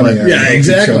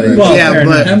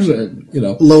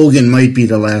 But Logan might be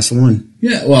the last one.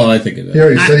 Yeah, well, I think it is. He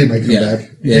already said he might come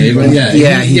back.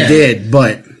 He did,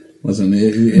 but wasn't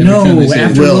it?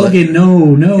 After Logan,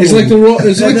 no. It's like the Rolling.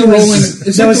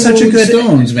 That was such a good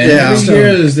Stones, man. Yeah. Every year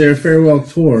is their farewell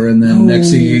tour, and then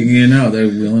next thing you know, they're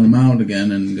wheeling them out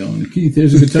again and going, Keith,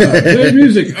 here's a guitar, play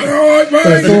music. All right,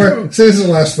 say this is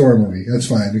the last Thor movie. That's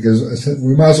fine, because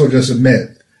we might as well just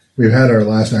admit. We've had our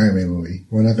last Iron Man movie.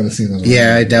 We're not going to see those.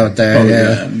 Yeah, I doubt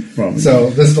that. Probably. So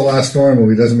this is the last Thor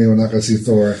movie. Doesn't mean we're not going to see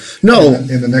Thor. No,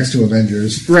 in the next two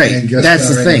Avengers. Right. And that's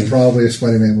the thing. Probably a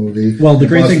Spider-Man movie. Well, the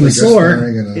great thing with Thor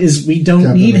is we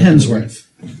don't need Hemsworth.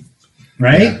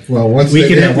 Right? Yeah. Well, once we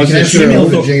they have female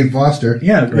Thor. Jane Foster.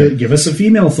 Yeah, give us a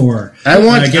female Thor. I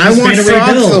want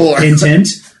Thor. Hint, hint.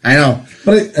 I know.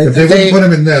 But if they wouldn't put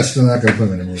him in this, they're not going to put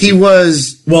him in a movie. He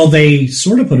was. Well, they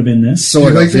sort of put him in this. Do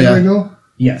you like Beta Ray Bill?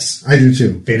 Yes. I do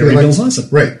too. Beta Ray Bill's awesome.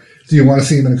 Right. Do you want to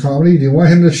see him in a comedy? Do you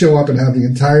want him to show up and have the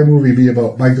entire movie be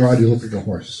about, my God, you look like a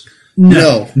horse?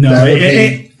 No.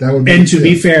 That would be and to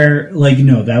be fair,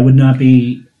 that would not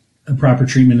be a proper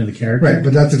treatment of the character. Right,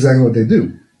 but that's exactly what they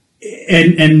do.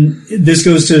 And this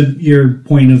goes to your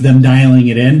point of them dialing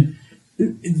it in.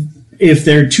 If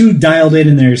they're too dialed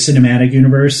in their cinematic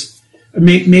universe,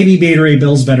 maybe Beta Ray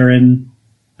Bill's better in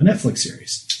a Netflix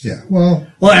series. Yeah, well,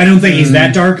 I don't think he's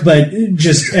that dark, but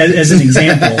just as an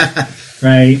example,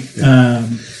 right?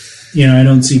 I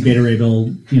don't see Beta Ray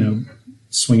Bill,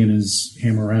 swinging his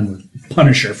hammer around with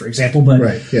Punisher, for example. But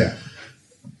right, yeah.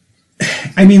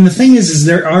 I mean, the thing is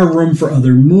there are room for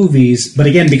other movies, but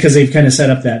again, because they've kind of set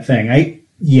up that thing, I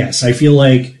feel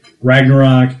like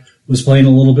Ragnarok, was playing a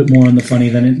little bit more on the funny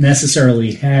than it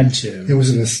necessarily had to. It was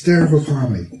an hysterical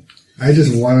comedy. I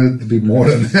just wanted it to be more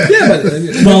than that. Yeah,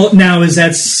 but, well, now is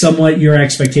that somewhat your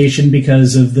expectation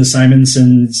because of the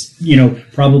Simonsons?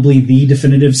 Probably the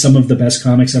definitive, some of the best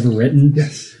comics ever written.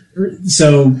 Yes.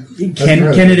 So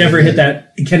can it ever hit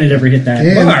that? Can it ever hit that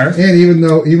bar? And even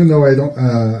though I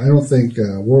don't think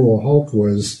World War Hulk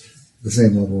was the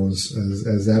same level as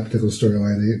that particular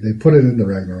storyline. They put it into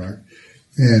Ragnarok,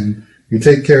 and you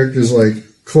take characters like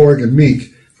Korg and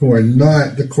Meek, who are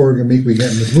not the Korg and Meek we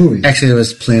get in this movie. Actually, it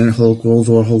was Planet Hulk. World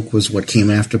War Hulk was what came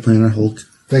after Planet Hulk.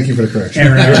 Thank you for the correction.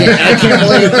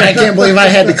 I can't believe I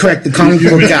had to correct the comic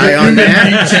book guy on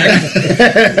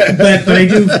that. but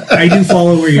I do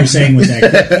follow where you're saying with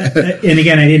that. And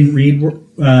again, I didn't read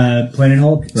Planet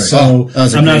Hulk, right. So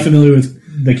I'm not familiar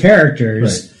with the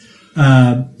characters.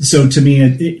 Right. So to me,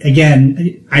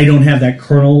 again, I don't have that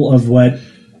kernel of what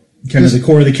kind of the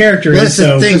core of the character is.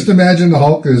 So just imagine the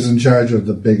Hulk is in charge of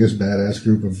the biggest badass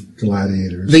group of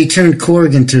gladiators. They turned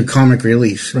Korg into comic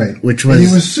relief, right? Which was and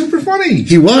he was super funny.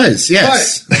 He was,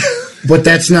 yes, but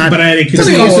that's not. But I could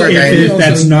see if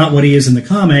that's not what he is in the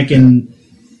comic, and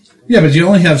yeah, but you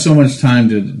only have so much time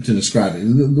to describe it.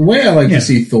 The way I like to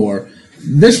see Thor,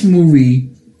 this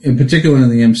movie in particular in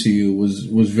the MCU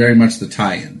was very much the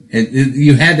tie-in.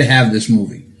 You had to have this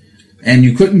movie. And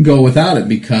you couldn't go without it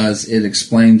because it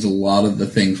explains a lot of the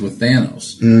things with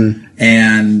Thanos. Mm.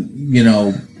 And,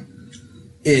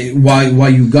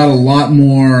 while you got a lot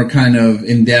more kind of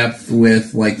in-depth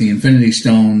with, like, the Infinity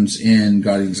Stones in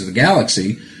Guardians of the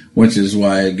Galaxy, which is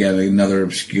why I get another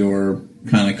obscure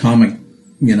kind of comic,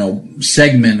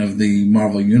 segment of the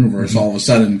Marvel Universe all of a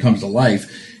sudden comes to life.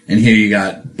 And here you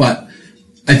got... But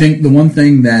I think the one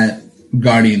thing that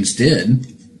Guardians did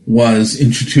was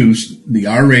introduce the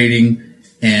R rating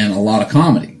and a lot of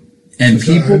comedy, and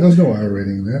there's no R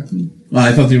rating in that. Well,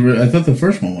 I thought the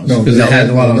first one was because it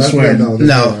had a lot of swearing.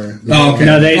 No. Oh, okay.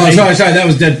 No, sorry, that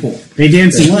was Deadpool. They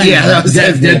danced in line. Yeah, that was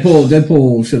Deadpool.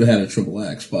 Deadpool should have had a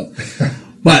XXX,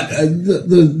 but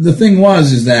the thing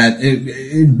is that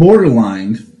it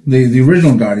borderlined. The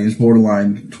original Guardians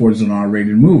borderlined towards an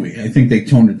R-rated movie. I think they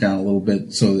toned it down a little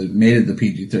bit so that it made it the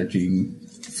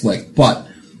PG-13 flick, but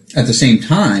at the same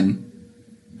time,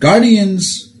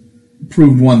 Guardians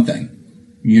proved one thing.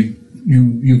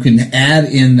 You can add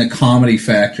in the comedy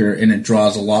factor and it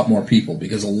draws a lot more people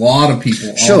because a lot of people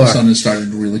all of a sudden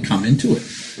started to really come into it.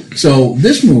 So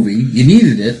this movie, you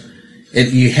needed it.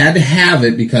 You had to have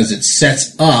it because it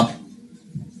sets up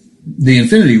the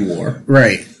Infinity War.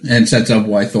 Right. And sets up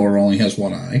why Thor only has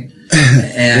one eye.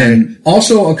 And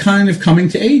also a kind of coming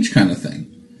to age kind of thing.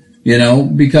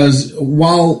 Because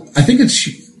while I think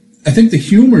the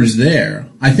humor's there.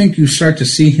 I think you start to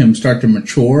see him start to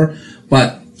mature,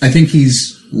 but I think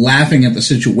he's laughing at the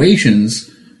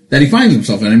situations that he finds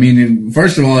himself in. I mean,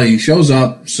 first of all, he shows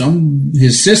up,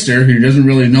 his sister, who he doesn't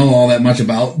really know all that much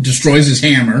about, destroys his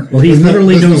hammer. Well, he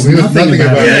literally knows nothing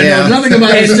about it. Yeah, nothing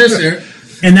about his sister.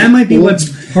 And that might be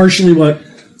what's partially what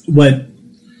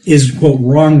is, quote,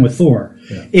 wrong with Thor.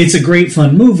 Yeah. It's a great,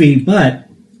 fun movie, but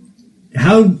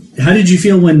how did you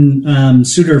feel when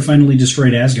Suter finally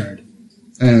destroyed Asgard?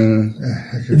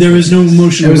 There was no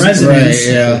emotional resonance,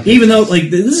 right, yeah. Even though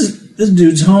this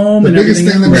dude's home and everything.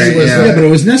 The biggest thing that was but it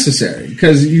was necessary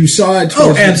because you saw it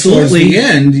towards the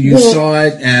end. You saw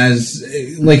it as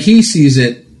like he sees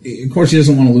it. Of course, he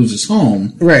doesn't want to lose his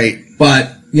home, right?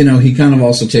 But he kind of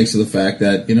also takes to the fact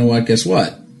that guess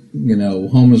what?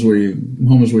 Home is where you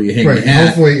hang your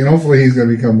hat. Hopefully he's going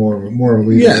to become more of a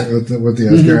leader with the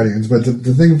Asgardians. But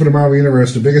the thing for the Marvel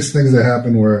Universe, the biggest things that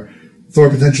happened were Thor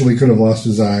potentially could have lost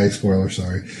his eye. Spoiler,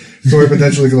 sorry. Thor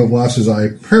potentially could have lost his eye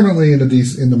permanently in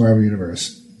the Marvel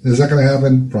Universe. Is that going to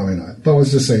happen? Probably not. But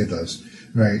let's just say it does.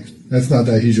 Right? That's not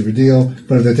that huge of a deal.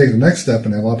 But if they take the next step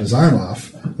and they lop his arm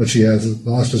off, which he has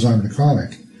lost his arm in the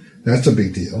comic, that's a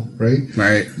big deal, right?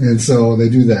 Right. And so they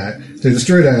do that. They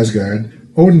destroyed Asgard.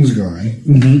 Odin's gone.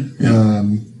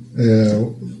 Mm-hmm.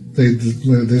 They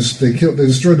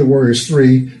destroyed the Warriors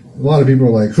 3. A lot of people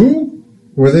are like, who?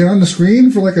 Were they on the screen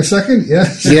for like a second?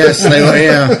 Yes. Yes, they were,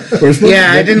 yeah.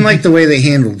 Yeah, I didn't like the way they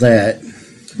handled that.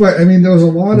 But I mean, there was a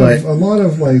lot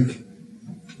of like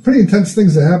pretty intense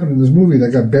things that happened in this movie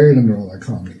that got buried under all that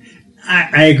comedy.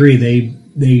 I agree.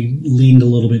 They leaned a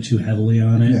little bit too heavily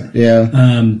on it. Yeah.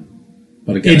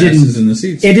 But again, asses in the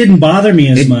seats. It didn't bother me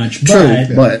as much.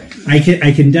 But I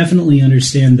can definitely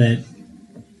understand that.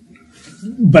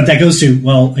 But that goes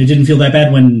to, I didn't feel that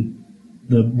bad when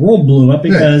the world blew up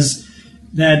because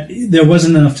that there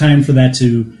wasn't enough time for that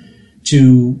to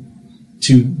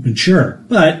mature.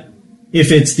 But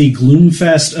if it's the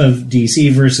Gloomfest of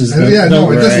DC versus the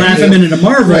Laugh-A-Minute of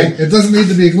Marvel. Right. It doesn't need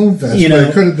to be a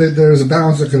Gloomfest. But there's a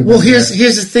balance that could have been. Well, here's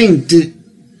the thing.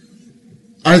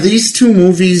 Are these two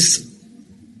movies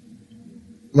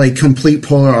like complete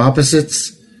polar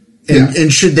opposites?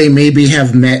 And should they maybe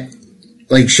have met?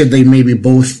 Like, would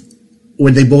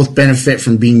they both benefit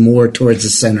from being more towards the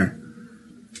center?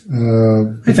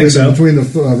 I think so. Between the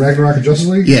Ragnarok and Justice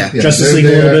League? Yeah. Justice League a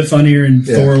little bit funnier and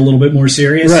Thor a little bit more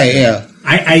serious. Right, yeah.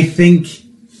 I think,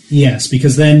 yes,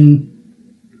 because then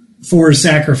Thor's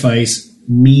sacrifice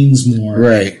means more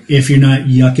if you're not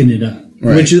yucking it up,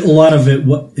 which a lot of it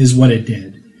is what it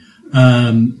did.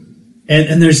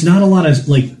 And there's not a lot of,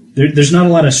 there's not a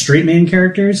lot of straight man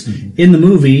characters in the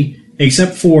movie,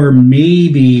 except for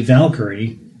maybe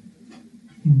Valkyrie,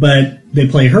 but they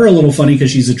play her a little funny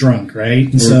because she's a drunk, right?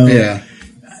 And so,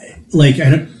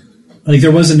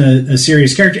 there wasn't a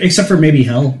serious character except for maybe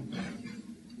Hel.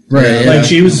 Right. Like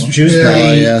she was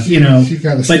pretty,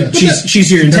 but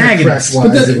she's your antagonist.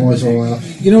 What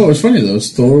was funny though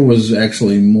is Thor was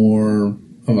actually more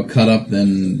of a cut up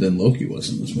than Loki was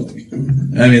in this movie.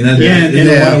 I mean,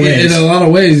 in a lot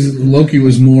of ways, Loki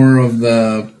was more of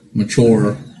the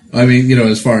mature. I mean,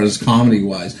 as far as comedy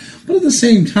wise, but at the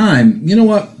same time, you know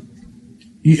what?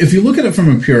 If you look at it from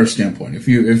a pure standpoint, if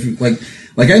you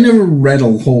I never read a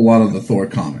whole lot of the Thor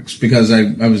comics because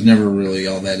I was never really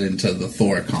all that into the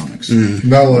Thor comics.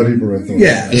 Not a lot of people read Thor.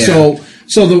 Yeah.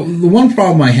 So the one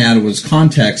problem I had was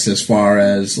context as far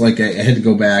as I had to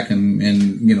go back and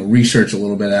research a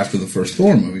little bit after the first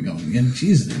Thor movie going, and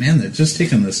Jesus, man, they're just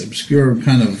taking this obscure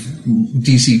kind of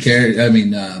DC character,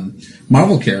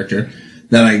 Marvel character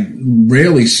that I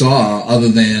rarely saw other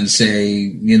than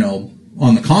say,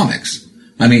 on the comics.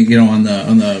 I mean, on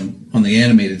the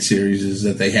animated series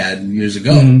that they had years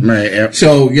ago. Right. Yep.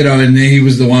 So, and he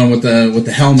was the one with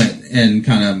the helmet and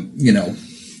kind of,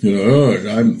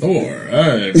 I'm Thor.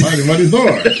 Hey, mighty Thor.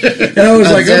 And I was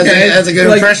okay. That's a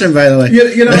good impression, by the way.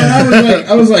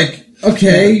 I was like,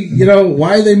 okay,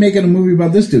 why are they making a movie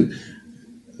about this dude?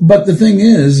 But the thing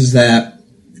is that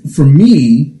for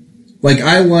me,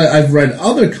 I've read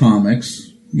other comics,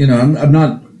 I'm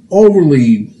not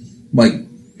overly,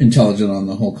 intelligent on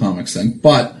the whole comics thing,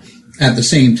 but at the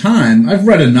same time, I've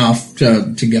read enough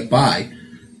to get by.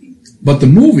 But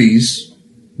these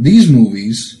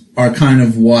movies are kind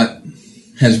of what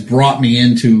has brought me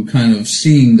into kind of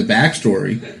seeing the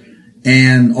backstory,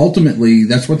 and ultimately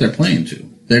that's what they're playing to.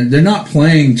 They're not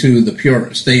playing to the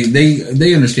purists.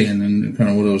 They understand, and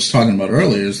kind of what I was talking about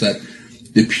earlier is that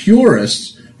the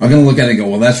purists are going to look at it and go,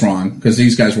 well, that's wrong because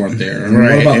these guys weren't there. And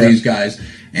what about these guys?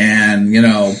 And,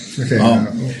 okay,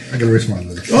 I can respond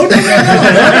to this. Oh, no.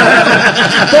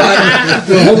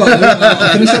 But, hold on.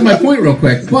 I'll finish up my point real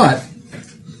quick. But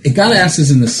it got asses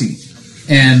in the seat.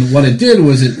 And what it did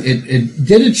was it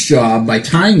did its job by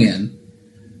tying in,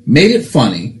 made it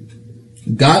funny,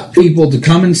 got people to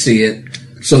come and see it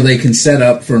so they can set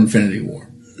up for Infinity War.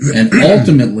 And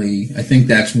ultimately, I think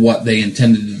that's what they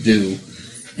intended to do.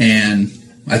 And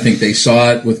I think they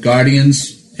saw it with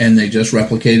Guardians, and they just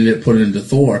replicated it, put it into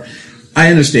Thor. I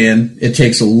understand it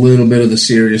takes a little bit of the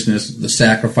seriousness, the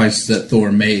sacrifices that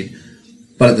Thor made,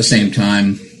 but at the same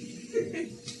time,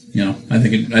 I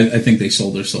think they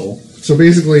sold their soul. So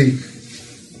basically,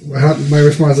 my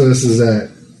response to this is that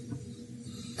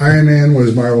Iron Man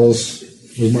was Marvel's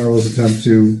attempt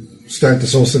to start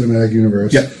this whole cinematic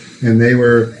universe, and they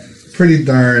were pretty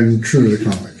darn true to the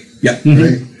comic. Yep.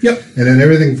 Right. Yep. And then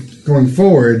everything going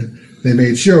forward, they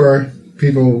made sure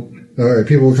people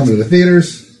will come to the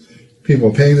theaters. People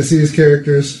are paying to see these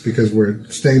characters because we're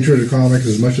staying true to the comics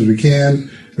as much as we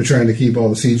can. We're trying to keep all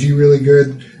the CG really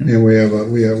good, and we have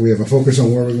a focus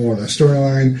on where we're going with our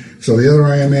storyline. So the other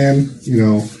Iron Man,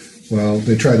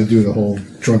 they tried to do the whole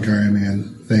drunk Iron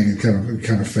Man thing and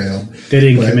kind of failed. They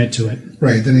didn't commit to it,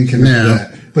 right? They didn't commit to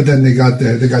that. But then they got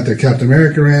their Captain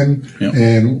America in,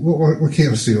 and what came?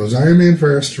 Let's see, it was Iron Man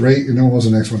first, right? And then what was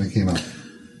the next one that came out?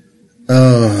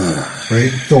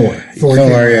 Right, Thor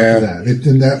came after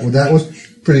that. That was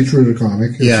pretty true to the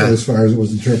comic, as far as it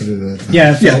was interpreted at the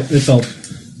time. It felt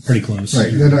pretty close.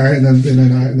 Right, and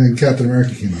then Captain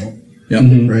America came out. Yep.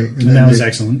 Right, and that was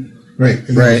excellent. Right,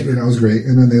 and that was great.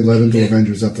 And then they led into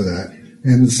Avengers after that.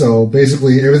 And so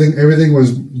basically everything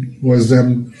was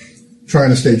them trying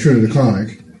to stay true to the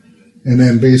comic. And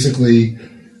then basically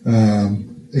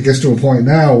it gets to a point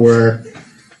now where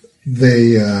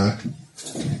they're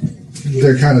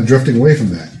kind of drifting away from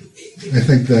that. I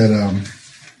think that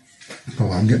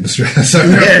I'm getting distressed.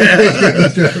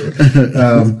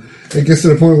 It gets to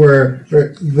the point where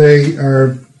they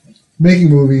are making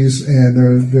movies, and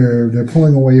they're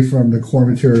pulling away from the core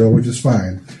material, which is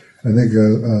fine. I think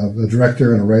a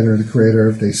director and a writer and a creator,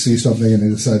 if they see something and they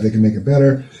decide they can make it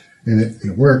better, and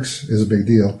it works, is a big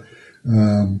deal.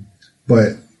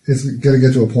 But it's going to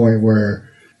get to a point where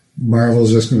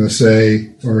Marvel's just going to say,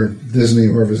 or Disney,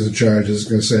 whoever's in charge, is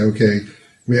going to say, okay,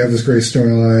 we have this great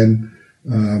storyline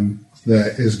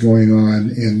that is going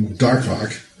on in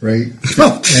Darkhawk, right?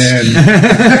 And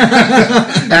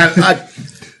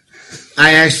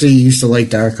I actually used to like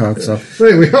Darkhawk, so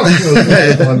right, we all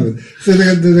so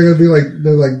they're going to be like,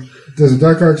 there's a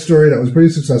Darkhawk story that was pretty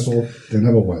successful. There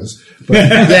never was, but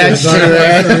that's true.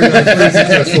 Pretty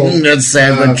successful. That's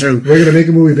sad but true. We're going to make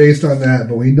a movie based on that,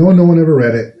 but we know no one ever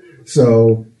read it,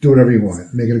 so do whatever you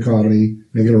want. Make it a comedy,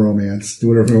 make it a romance, do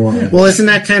whatever you want. Well, isn't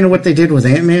that kind of what they did with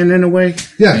Ant-Man in a way?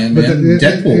 Yeah, but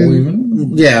Deadpool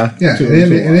even. Yeah,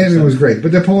 and Ant-Man was great,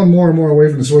 but they're pulling more and more away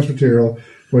from the source material,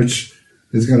 which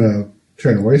is going to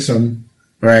turn away some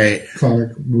comic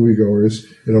moviegoers.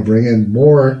 It'll bring in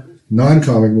more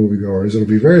non-comic moviegoers. It'll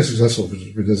be very successful for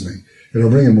Disney. It'll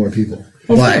bring in more people.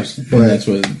 But that's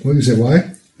what you say.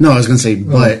 Why? No, I was going to say,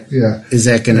 but is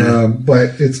that going to?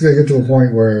 But it's going to get to a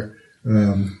point where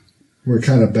we're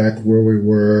kind of back where we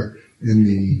were in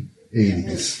the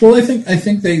 80s. Well, I think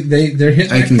they're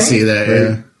hitting. I can see that. Right?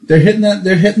 Yeah. They're hitting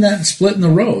that split in the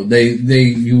road.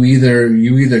 You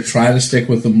either try to stick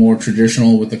with the more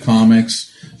traditional with the comics,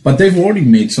 but they've already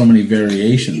made so many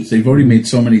variations. They've already made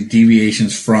so many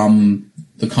deviations from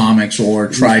the comics, or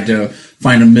tried to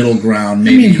find a middle ground.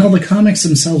 Maybe. I mean, hell, the comics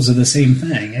themselves are the same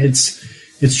thing. It's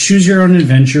choose your own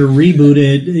adventure,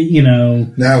 rebooted. You know.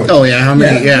 How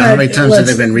many times have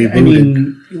they been rebooted? I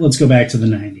mean, let's go back to the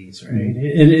 90s,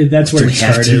 right? That's where it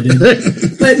started.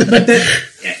 But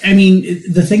I mean,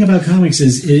 the thing about comics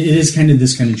is it is kind of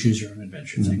this kind of choose your own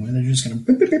adventure thing where they're just going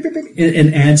to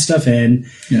and add stuff in,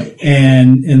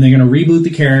 and they're going to reboot the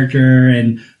character,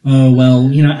 and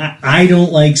I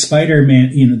don't like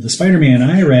Spider-Man. The Spider-Man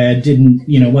I read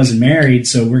wasn't married,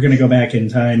 so we're going to go back in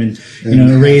time and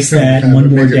erase that one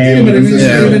more day.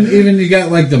 Even you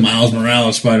got like the Miles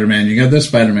Morales Spider-Man, you got this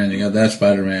Spider-Man, you got that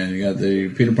Spider-Man, you got the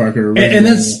Peter Parker original. And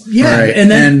that's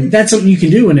that's something you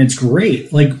can do, and it's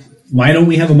great. Like, why don't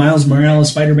we have a Miles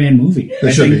Morales Spider-Man movie?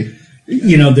 There should be.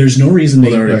 There's no reason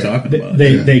they're already talking about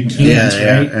it. They can't,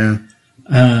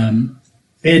 right?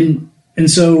 And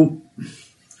so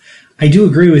I do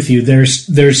agree with you.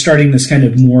 They're starting this kind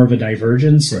of more of a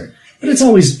divergence, right? But it's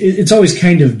always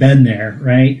kind of been there,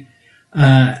 right?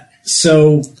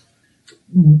 So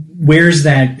where's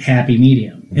that happy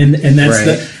medium? And that's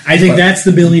that's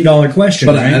the $1 billion question.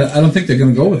 But right? I don't think they're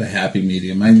going to go with a happy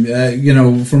medium.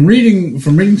 From reading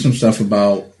some stuff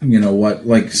about what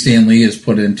like Stan Lee has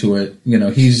put into it.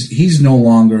 He's no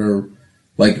longer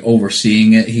like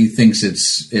overseeing it. He thinks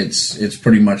it's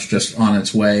pretty much just on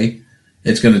its way.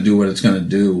 It's going to do what it's going to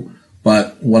do.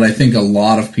 But what I think a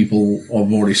lot of people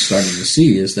have already started to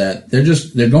see is that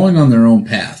they're going on their own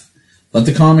path. Let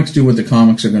the comics do what the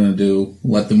comics are going to do.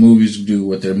 Let the movies do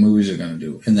what their movies are going to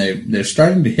do. And they're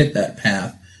starting to hit that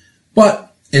path.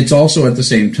 But it's also at the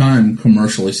same time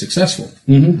commercially successful.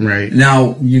 Mm-hmm. Right.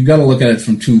 Now, you've got to look at it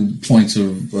from 2 points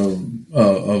of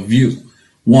view.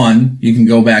 One, you can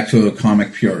go back to a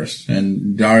comic purist.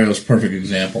 And Dario's a perfect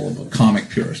example of a comic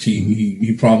purist.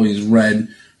 He probably has read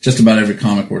just about every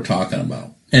comic we're talking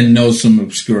about and knows some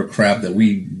obscure crap that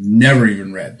we never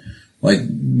even read. Like,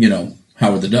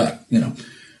 Howard the Duck,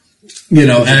 it's a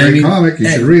great comic. You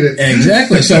should read it.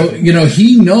 Exactly. So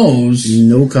he knows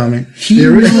no comment. He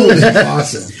knows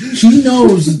awesome. He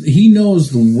knows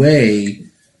the way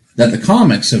that the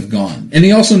comics have gone, and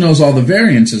he also knows all the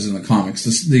variances in the comics.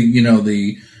 Whether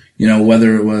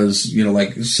it was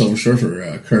like Silver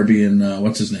Surfer, Kirby, and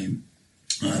what's his name,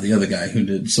 the other guy who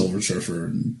did Silver Surfer,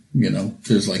 and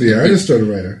there's like the artist or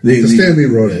the writer. Stan Lee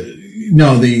wrote it.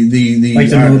 No, the like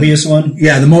the Mobius one.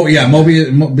 Yeah,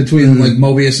 Mobius between like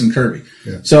Mobius and Kirby.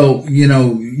 Yeah. So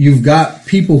you've got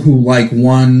people who like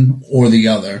one or the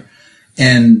other,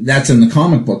 and that's in the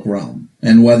comic book realm.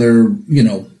 And whether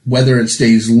it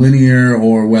stays linear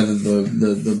or whether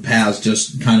the paths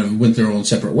just kind of went their own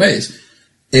separate ways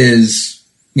is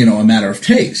a matter of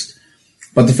taste.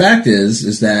 But the fact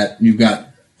is that you've got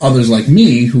others like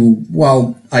me who,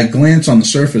 while I glance on the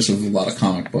surface of a lot of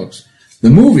comic books, the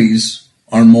movies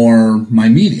are more my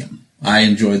medium. I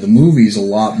enjoy the movies a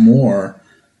lot more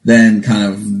than kind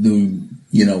of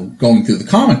going through the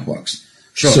comic books.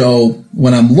 Sure. So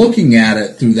when I'm looking at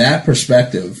it through that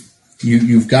perspective,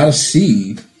 you've got to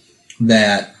see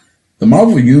that the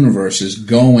Marvel Universe is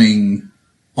going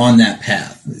on that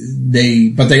path.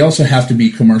 But they also have to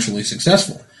be commercially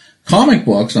successful. Comic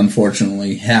books,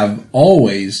 unfortunately, have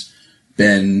always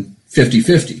been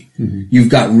 50-50. Mm-hmm. You've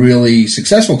got really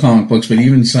successful comic books, but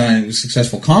even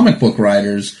successful comic book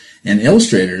writers and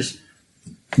illustrators,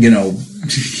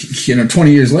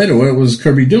 20 years later, what was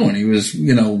Kirby doing? He was,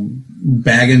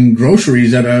 bagging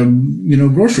groceries at a,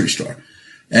 grocery store.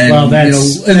 And,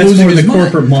 that's more the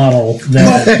corporate model.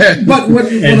 But what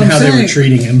I'm how saying, they were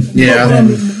treating him. Yeah.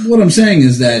 What I'm saying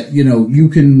is that, you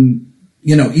can,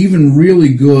 even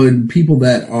really good people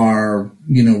that are,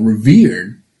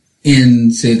 revered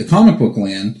in, say, the comic book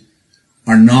land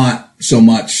are not so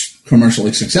much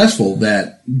commercially successful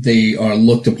that they are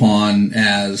looked upon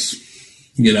as,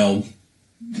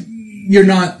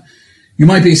 you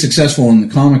might be successful in the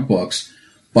comic books,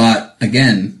 but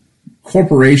again,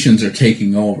 corporations are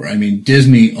taking over. I mean,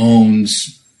 Disney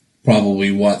owns probably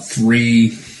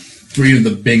three of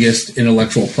the biggest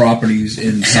intellectual properties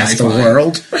in half the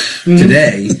world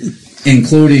today,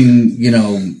 including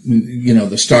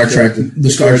the Star Trek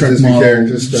Disney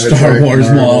model, Star Wars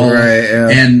model, right, yeah.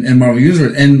 and Marvel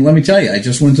Universe. And let me tell you, I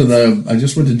just went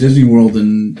to Disney World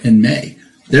in May.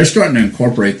 They're starting to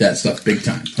incorporate that stuff big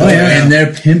time. Oh yeah, and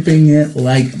they're pimping it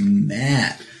like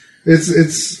mad.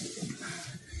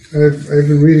 I've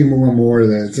been reading more and more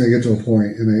that it's going to get to a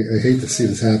point, and I hate to see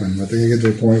this happen, but they're going to get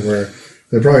to a point where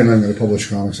they're probably not going to publish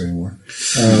comics anymore.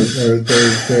 They're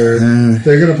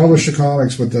going to publish the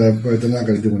comics, but they're not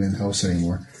going to do it in-house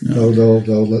anymore. No.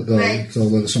 They'll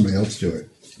let somebody else do it.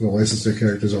 They'll license their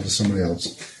characters out to somebody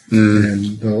else,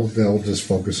 and they'll just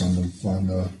focus on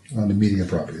the media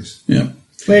properties. Yeah.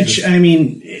 Which, I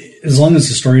mean, as long as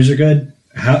the stories are good,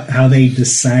 how they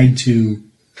decide to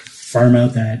farm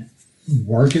out that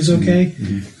work is okay.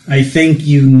 Mm-hmm. I think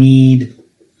you need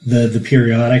the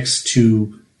periodics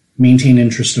to maintain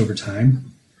interest over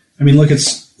time. I mean, look at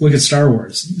Star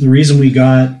Wars. The reason we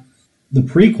got the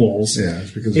prequels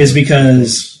is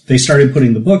because they started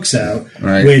putting the books out,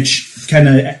 right, which kind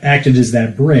of acted as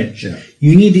that bridge. Yeah.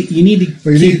 You need to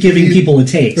keep giving people a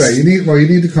taste. Right. You need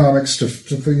the comics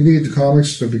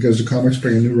because the comics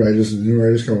bring in new writers, and the new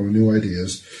writers come up with new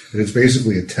ideas, and it's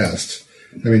basically a test.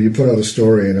 I mean, you put out a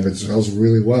story, and if it sells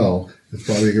really well, it's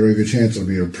probably a very good chance it'll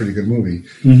be a pretty good movie.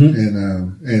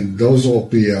 Mm-hmm. And those will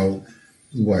be out,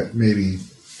 maybe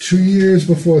 2 years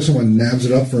before someone nabs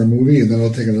it up for a movie, and then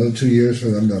it'll take another 2 years for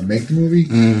them to make the movie.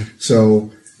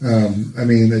 So, I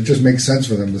mean, it just makes sense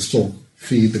for them to still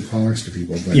feed the comics to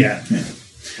people. But yeah.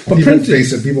 But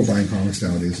people buying comics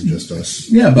nowadays are just us.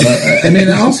 Yeah, but I mean,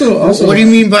 also, what do you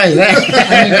mean by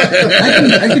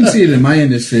that? I can see it in my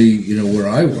industry, where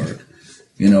I work.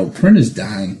 Print is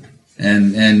dying,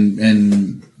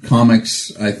 and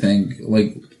comics, I think,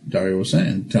 like Dario was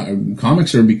saying,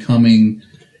 comics are becoming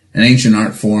an ancient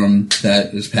art form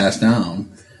that is passed down,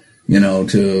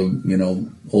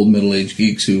 to, old middle-aged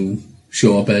geeks who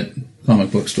show up at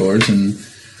comic book stores and,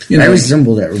 I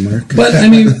resemble that remark. But, I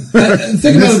mean,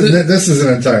 think about it. This is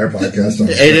an entire podcast on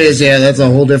it. It is, yeah, that's a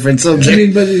whole different subject. I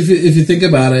mean, but if you think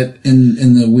about it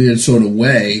in the weird sort of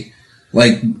way,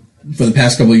 like, for the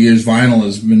past couple of years, vinyl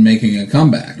has been making a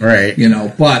comeback. Right.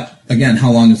 But, again,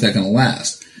 how long is that going to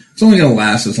last? It's only going to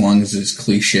last as long as it's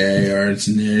cliche or it's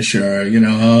niche or,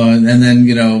 and then,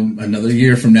 another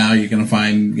year from now, you're going to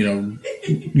find,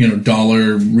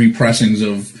 dollar repressings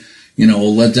of,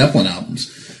 old Led Zeppelin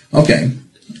albums. Okay.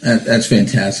 That's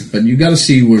fantastic. But you got to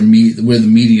see where the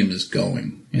medium is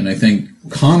going. And I think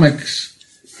comics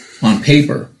on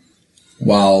paper,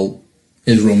 while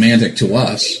is romantic to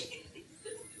us,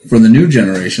 for the new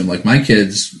generation, like my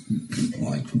kids,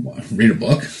 read a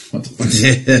book. What the fuck?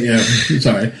 Yeah,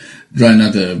 sorry, trying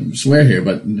not to swear here,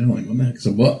 but they're like, what the heck is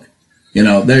a book?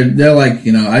 They're like,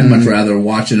 I'd much rather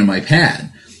watch it in my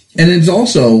pad. And it's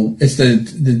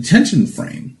the attention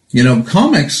frame.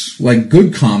 Comics, like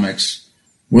good comics,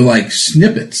 were like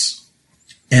snippets,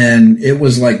 and it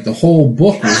was like the whole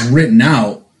book was written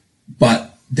out,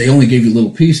 but they only gave you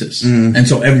little pieces. And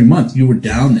so every month you were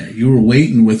down there. You were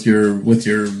waiting with your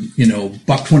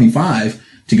 $1.25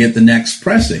 to get the next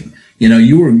pressing.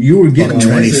 You were getting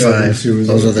 25.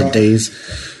 Those are the days.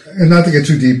 And not to get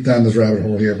too deep down this rabbit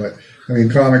hole here, but I mean,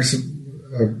 comics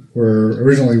were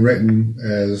originally written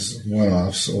as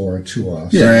one-offs or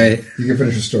two-offs. Yeah. Right. You can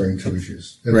finish a story in 2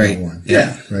 issues. Right. One.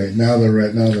 Yeah. Right. Now they're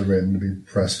written to be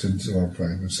pressed into,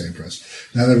 probably the same press.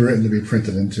 Now they're written to be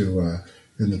printed into,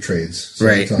 in the trades. So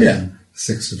right. Yeah.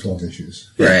 6 to 12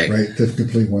 issues. Right. Right. To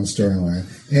complete one storyline.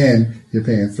 And you're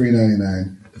paying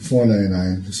 $3.99 to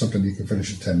 $4.99 for something you can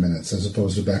finish in 10 minutes, as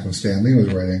opposed to back when Stan Lee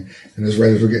was writing, and his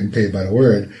writers were getting paid by the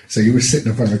word. So you were sitting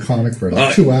in front of a comic for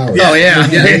like 2 hours. Oh yeah,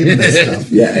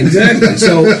 yeah, exactly.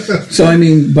 So I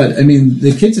mean,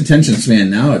 the kids' attention span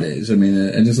nowadays. I mean,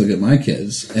 I just look at my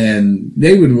kids, and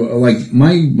they would like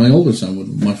my older son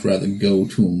would much rather go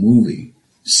to a movie,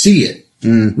 see it,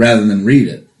 rather than read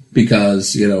it,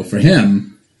 because for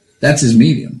him, that's his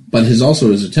medium. But his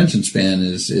attention span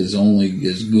is only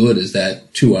as good as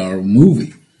that 2-hour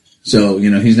movie. So,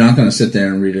 he's not going to sit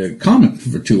there and read a comic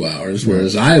for 2 hours,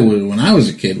 whereas I would, when I was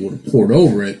a kid, would have poured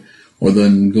over it, or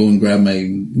then go and grab my,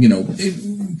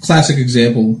 classic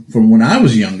example from when I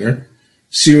was younger,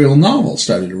 serial novels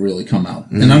started to really come out.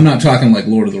 And I'm not talking like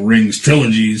Lord of the Rings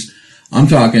trilogies. I'm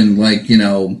talking like,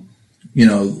 Dungeons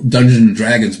and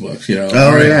Dragons books,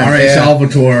 R.A.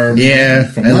 Salvatore. Yeah,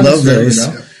 from I love those.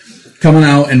 Coming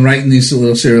out and writing these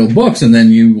little serial books, and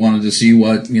then you wanted to see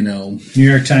what, New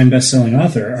York Times best-selling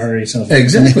author, R.A. Salvatore.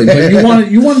 Exactly. But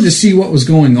you wanted to see what was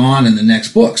going on in the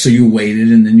next book, so you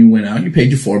waited, and then you went out, you paid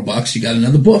your $4, you got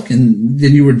another book, and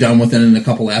then you were done with it in a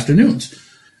couple afternoons.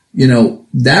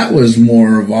 That was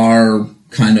more of our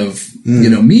kind of,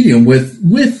 medium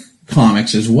with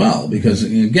comics as well, because,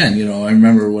 again, I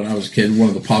remember when I was a kid, one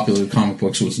of the popular comic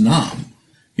books was Nom.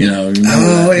 I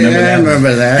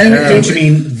remember that. And don't you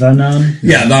mean The Nom?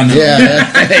 Yeah, The Nom.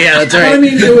 Yeah, that's right. I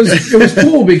mean, it was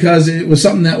cool because it was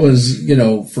something that was,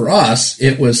 for us,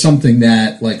 it was something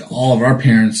that like all of our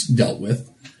parents dealt with.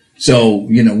 So,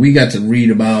 we got to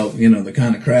read about, the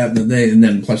kind of crap that and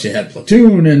then plus you had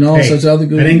Platoon and all sorts of other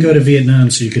good. I didn't go to Vietnam,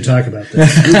 so you could talk about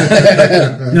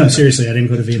this. No, seriously, I didn't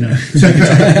go to Vietnam. So you could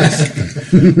talk about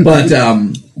this. But,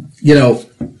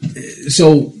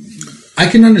 so I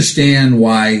can understand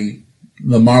why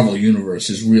the Marvel Universe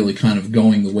is really kind of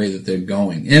going the way that they're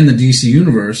going. And the DC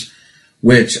Universe,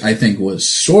 which I think was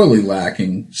sorely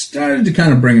lacking, started to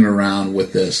kind of bring it around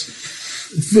with this.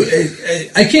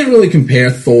 I can't really compare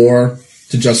Thor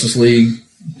to Justice League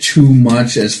too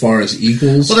much as far as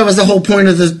equals. Well, that was the whole point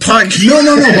of the podcast.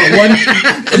 No, but one...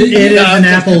 it is an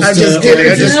apples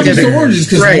to oranges,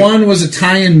 because one was a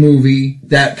tie-in movie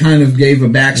that kind of gave a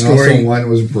backstory. And also one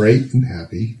was bright and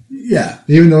happy. Yeah.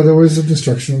 Even though there was a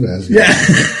destruction of Asgard. Yeah.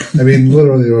 I mean,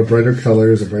 literally, there were brighter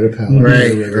colors, a brighter palette.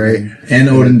 Right. And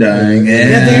Odin dying,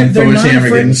 and Thor's hammer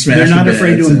getting smashed. They're not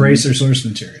afraid to embrace their source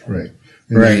material. Right.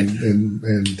 And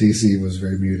and DC was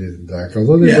very muted and dark,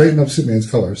 although they brightened up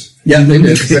Superman's colors. Yeah, they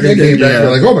did. The second came back,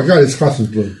 they're like, oh my god, his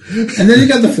costume's blue. And then you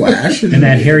got the Flash. And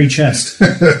that hairy chest.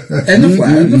 And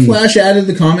the Flash added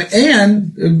the comic,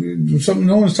 and something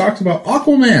no one's talked about,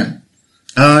 Aquaman.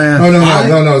 Oh, yeah. Oh,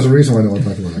 no. There's a reason why no one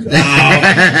talked about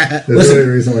that. There's a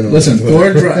reason why no one talked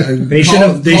about that. They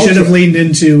should have leaned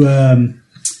into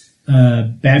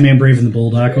Batman Brave and the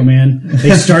Bold Aquaman.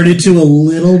 They started to a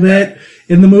little bit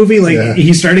in the movie.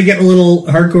 He started getting a little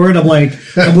hardcore, and I'm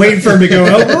waiting for him to go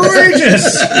outrageous.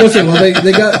 Listen, well,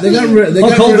 they got rid.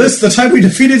 I'll call this the time we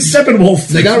defeated Steppenwolf.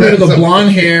 They got rid of the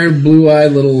blonde-haired,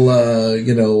 blue-eyed little,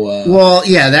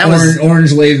 that was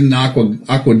orange laden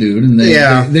aqua dude, and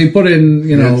they put in,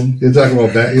 You're talking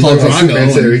about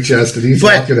Superman's hairy chest, and he's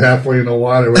walking halfway in the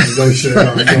water with no shirt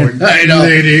on, going, I know,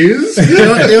 ladies.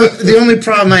 The only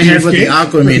problem I had with the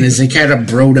Aquaman is they kind of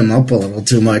broed him up a little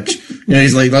too much.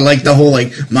 He's like the whole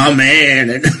my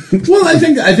man. Well, I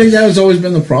think that has always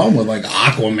been the problem with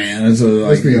Aquaman.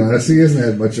 Let's be honest, he hasn't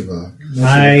had much of a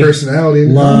personality.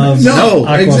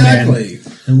 Aquaman. Exactly.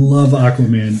 I love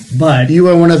Aquaman, but you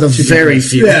are one of the very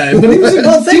few. Yeah, but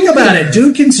well, think about it.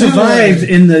 Dude can survive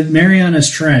in the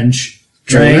Marianas Trench.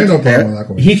 Right? No problem with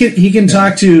Aquaman. He can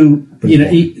talk to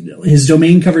his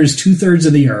domain covers 2/3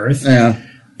 of the earth. Yeah,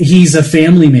 he's a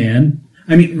family man.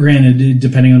 I mean, granted,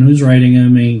 depending on who's writing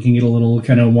him, he can get a little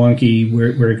kind of wonky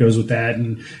where it goes with that,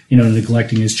 and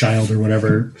neglecting his child or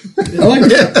whatever. I like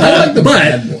the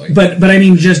bad boy. But I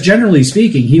mean, just generally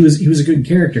speaking, he was a good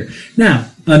character. Now,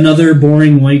 another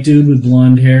boring white dude with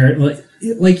blonde hair,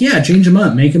 change him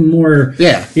up, make him more, kind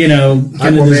of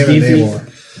this beefy.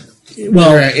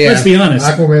 Well, let's be honest.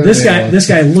 Aquaman this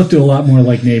guy looked a lot more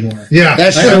like Namor. Yeah,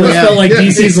 that's I always felt like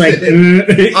DC's like.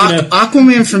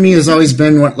 Aquaman for me has always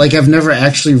been one. I've never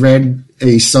actually read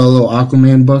a solo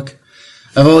Aquaman book.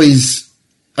 I've always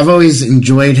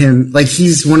enjoyed him.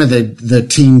 He's one of the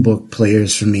team book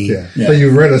players for me. Yeah. But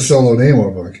you've read a solo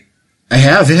Namor book. I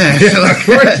have. Yeah, yeah, of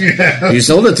course you have. You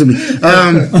sold it to me.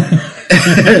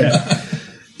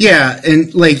 Yeah,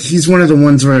 and he's one of the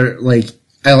ones where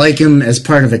I like him as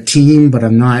part of a team, but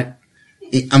I'm not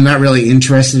really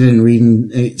interested in reading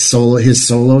his solo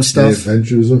stuff. The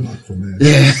Adventures of Aquaman.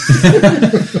 Yeah.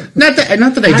 not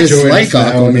that I dislike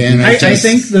Aquaman. I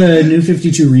think the New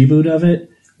 52 reboot of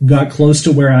it got close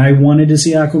to where I wanted to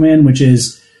see Aquaman, which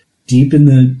is deep in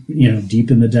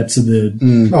the depths of the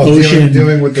ocean,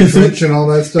 dealing with the French and all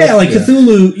that stuff. Yeah, like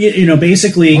Cthulhu.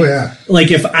 Basically,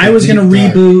 like if I was going to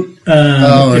reboot,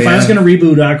 I was going to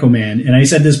reboot Aquaman, and I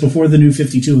said this before the New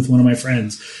 52 with one of my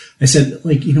friends, I said,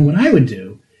 like, what I would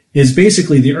do is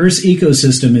basically the Earth's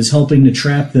ecosystem is helping to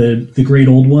trap the great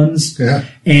old ones,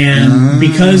 and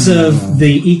because of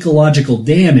the ecological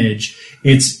damage,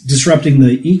 it's disrupting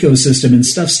the ecosystem and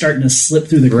stuff's starting to slip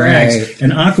through the cracks. Right.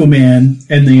 And Aquaman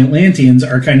and the Atlanteans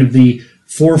are kind of the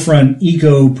forefront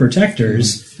eco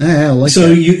protectors. Like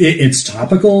so it's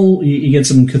topical. You get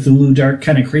some Cthulhu dark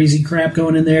kind of crazy crap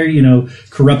going in there,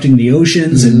 corrupting the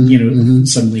oceans, and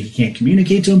suddenly you can't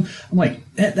communicate to them. I'm like,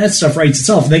 that stuff writes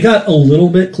itself. They got a little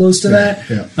bit close to that,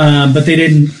 but they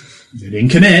didn't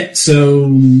commit. So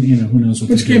who knows what.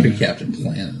 Which can't be Captain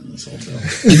Planet in this whole film.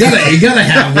 You gotta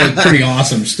have like pretty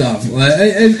awesome stuff,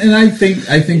 and I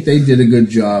think they did a good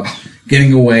job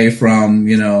getting away from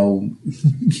Josie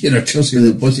and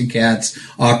the Pussycats,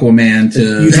 Aquaman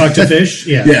to You Talk to Fish,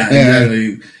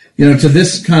 exactly. To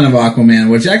this kind of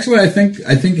Aquaman, which actually I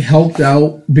think helped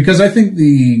out, because I think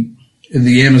the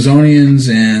Amazonians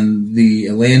and the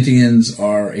Atlanteans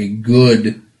are a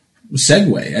good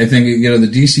segue. I think the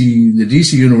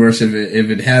DC universe, if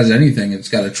it has anything, it's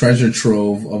got a treasure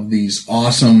trove of these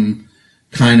awesome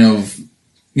kind of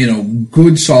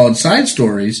good solid side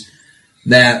stories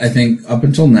that I think up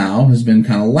until now has been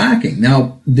kind of lacking.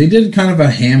 Now, they did kind of a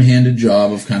ham-handed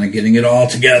job of kind of getting it all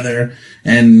together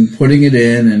and putting it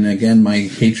in, and again, my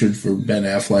hatred for Ben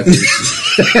Affleck is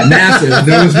massive.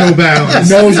 Knows no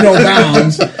bounds. Knows no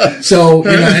bounds. So,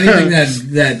 anything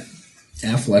that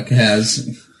Affleck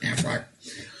has, Affleck.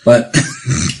 But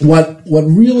what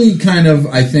really kind of,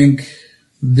 I think,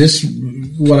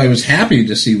 what I was happy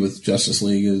to see with Justice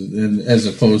League is, as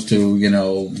opposed to,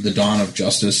 the Dawn of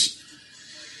Justice,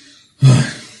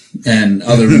 and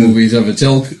other movies of its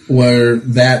ilk, were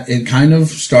that it kind of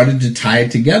started to tie it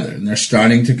together, and they're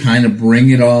starting to kind of bring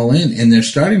it all in, and they're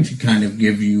starting to kind of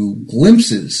give you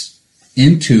glimpses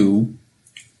into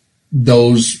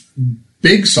those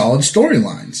big solid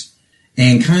storylines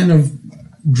and kind of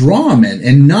draw them in,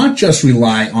 and not just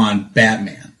rely on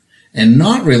Batman and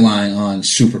not rely on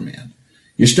Superman.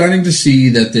 You're starting to see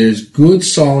that there's good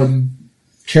solid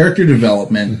character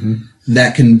development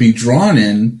that can be drawn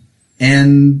in.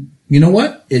 And you know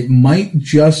what? It might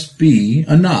just be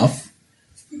enough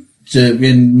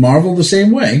in Marvel the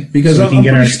same way, because we can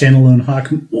get our standalone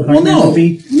Hawkman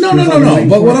movie. No.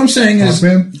 But what I'm saying is,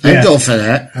 I'd go for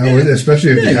that,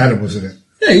 especially if Adam was in it.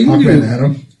 Yeah, you can Hawkman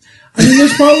Adam. I mean,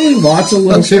 there's probably lots of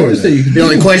little stories that you can. The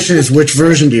only question is, which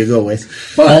version do you go with?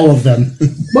 All of them.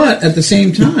 But at the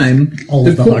same time,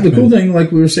 the cool thing,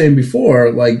 like we were saying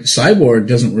before, like Cyborg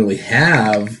doesn't really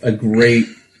have a great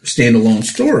standalone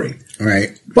story.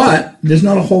 Right. But there's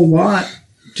not a whole lot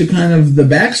to kind of the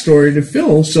backstory to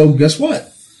fill. So guess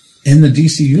what? In the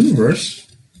DC universe,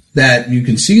 that you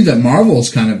can see that Marvel's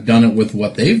kind of done it with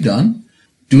what they've done.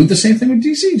 Do the same thing with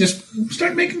DC. Just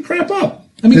start making crap up.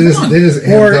 I mean, come on. They just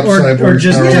amped up Cyborg's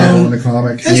power in the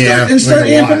comic. And start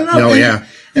amping it up.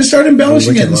 And start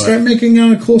embellishing it and start making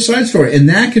a cool side story. And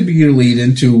that could be your lead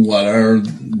into what are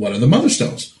the Mother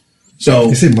Stones. So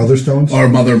you say Mother Stones? Or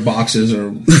Mother Boxes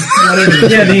or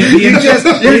whatever. You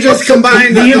just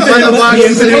combine the Mother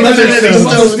Boxes and Mother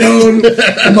Stone.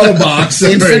 Mother Box.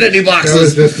 The Infinity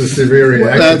Boxes. That was just a severe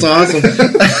reaction. That's awesome.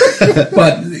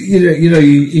 But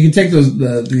you can take those.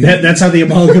 That's how the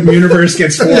amalgam universe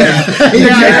gets formed.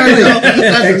 Exactly.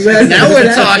 Now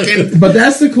we're talking. But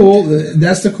that's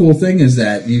the cool thing, is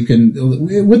that you can,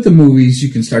 with the movies, you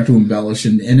can start to embellish,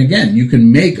 and again, you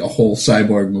can make a whole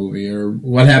Cyborg movie. Or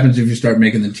what happens if you start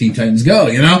making the Teen Titans Go?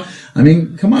 I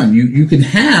mean, come on,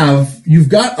 you've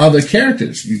got other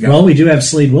characters. Well, we do have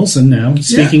Slade Wilson now.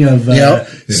 Speaking of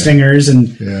stingers,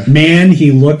 and man,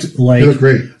 he looked like. He looked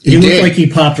great. He looked like he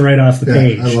popped right off the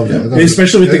page. I love that.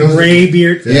 Especially with the gray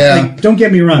beard. Yeah. Like, don't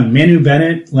get me wrong, Manu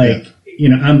Bennett,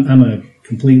 I'm a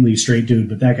completely straight dude,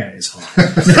 but that guy is hot.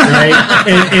 Right?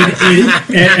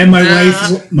 And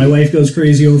my wife goes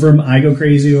crazy over him. I go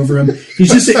crazy over him.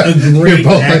 He's just a great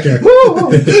actor.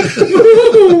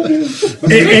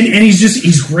 and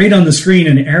he's great on the screen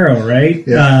in Arrow, right?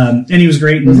 Yeah. And he was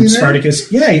great in Spartacus.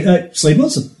 Slade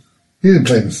Wilson. He didn't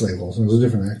play with Slade Wilson. He was a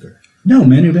different actor. No,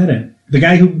 Manu Bennett. The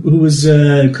guy who was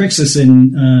Crixus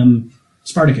in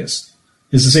Spartacus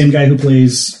is the same guy who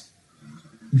plays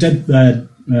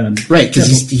right,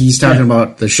 because he's talking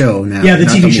about the show now. Yeah, the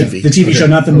TV show. The TV show,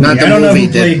 not the movie. I don't know who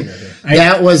played.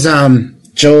 That was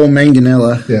Joe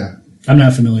Manganiello. Yeah. I'm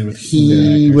not familiar with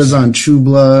He was on True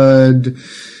Blood.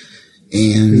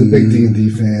 And he's a big D&D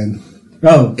fan.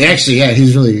 Oh, actually, yeah,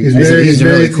 he's a really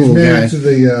cool he's guy. to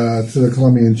the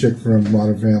Colombian chick from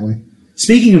Modern Family.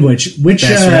 Speaking of which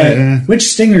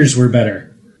stingers were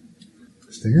better?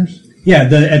 Stingers? Yeah,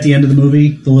 at the end of the movie,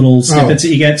 the little snippets that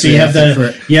you get. So you have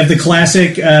the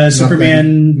classic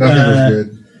Superman. Nothing was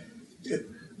good.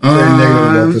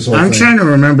 I'm trying to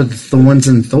remember the ones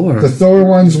in Thor. The Thor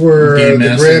ones were the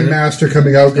Grandmaster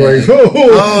coming out going, I'm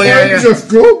Jeff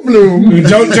Goldblum.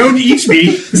 Don't eat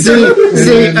me.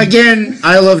 See, again,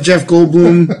 I love Jeff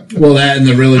Goldblum. Well, that and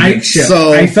the really big ship.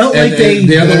 So I felt like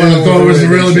the other one in Thor was the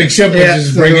really big ship, which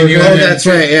is bringing you in. Oh, that's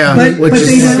right, yeah. But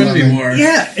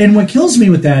yeah, and what kills me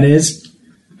with that is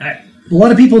a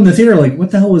lot of people in the theater are like,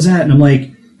 what the hell was that? And I'm like,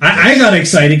 I got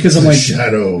excited because I'm like,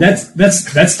 shadow. That's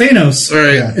Thanos,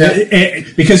 right?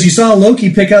 Because you saw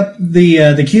Loki pick up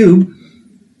the cube,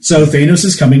 so Thanos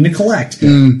is coming to collect.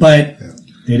 But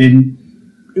they didn't.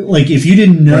 Like, if you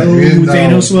didn't know who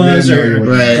Thanos was,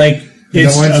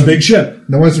 it's a big ship.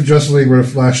 The ones from Justice League were a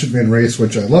Flash Superman race,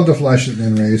 which I love the Flash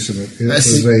Superman race, and it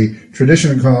was a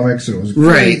tradition in comics, and it was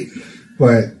great.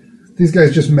 But these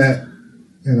guys just met.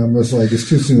 And I'm just like, it's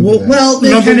too soon. Well,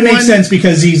 it kind of makes sense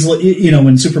because he's,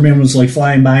 when Superman was like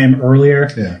flying by him earlier,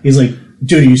 he's like,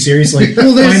 dude, are you serious? Like,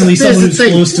 finally someone who's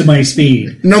close to my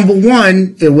speed. Number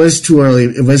one, it was too early.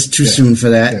 It was too soon for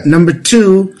that. Yeah. Number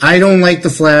two, I don't like the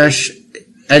Flash.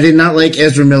 I did not like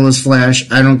Ezra Miller's Flash.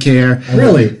 I don't care.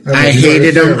 Really? I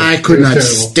hated him. I could not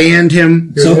stand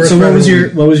him. So what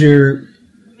was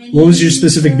your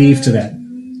specific beef to that?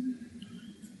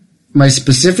 My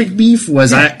specific beef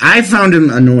was I found him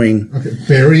annoying. Okay,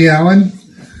 Barry Allen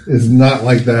is not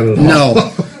like that at all. No,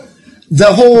 the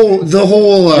whole.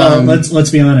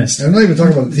 Let's be honest. I'm not even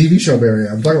talking about the TV show Barry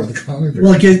Allen. I'm talking about the comic.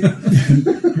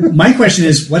 Well, my question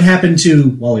is, what happened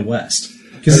to Wally West?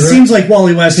 Because it seems like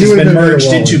Wally West has been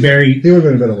merged into Barry. He would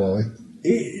have been a bit of Wally.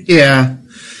 Yeah.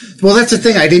 Well, that's the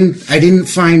thing. I didn't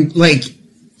find like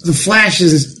the Flash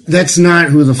is. That's not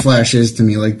who the Flash is to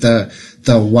me. Like the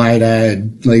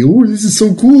wide-eyed, like, oh, this is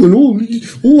so cool, and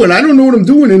and I don't know what I'm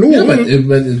doing, and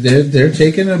but they're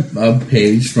taking a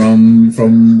page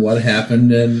from what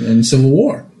happened in Civil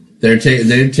War. They're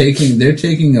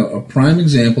taking a prime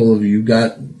example of you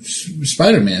got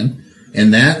Spider-Man,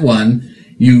 and that one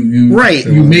you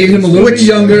made him a little bit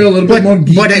younger, a little bit more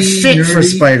geeky, but it fit for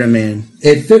Spider-Man.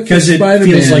 It fit because it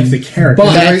feels like the character.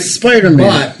 That's Spider-Man.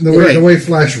 But the way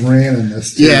Flash ran in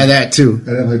this, too. Yeah, that too. I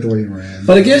didn't like the way he ran.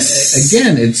 But I guess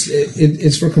again,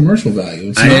 it's for commercial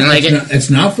value. I didn't like it.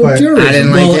 It's not for tourism. I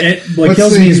didn't like it. What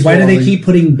kills me is why do they keep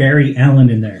putting Barry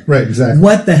Allen in there? Right, exactly.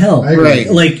 What the hell? Right,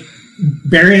 like.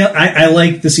 Barry, I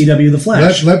like the CW The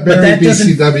Flash, let Barry but that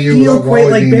doesn't CW feel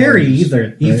quite like Barry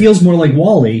either. He feels more like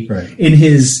Wally in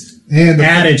his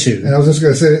attitude. And I was just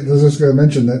going to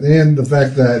mention that, and the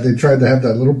fact that they tried to have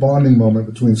that little bonding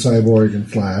moment between Cyborg and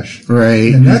Flash,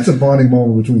 right? And that's a bonding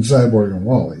moment between Cyborg and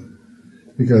Wally,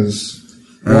 because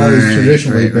Wally's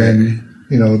traditionally been,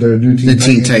 their new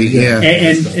Teen Titan, yeah.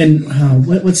 And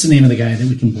what's the name of the guy that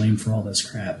we can blame for all this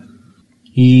crap?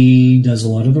 He does a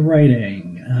lot of the writing.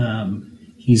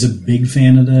 He's a big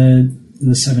fan of the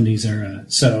 70s era.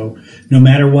 So no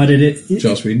matter what it is...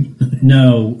 Joss Whedon?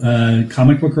 No.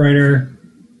 Comic book writer.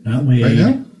 Not Wade. Right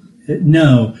now?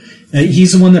 No.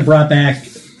 He's the one that brought back...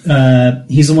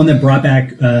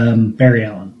 Barry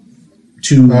Allen.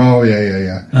 Jeff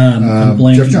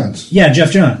Johns. Yeah,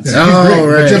 Jeff Johns. Yeah,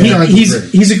 right. Jeff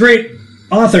Johns he's a great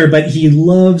author, but he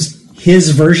loves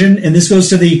his version, and this goes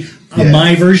to the...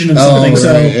 my version of something.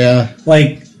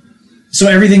 So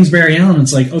everything's Barry Allen.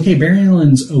 It's like, okay, Barry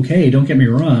Allen's okay. Don't get me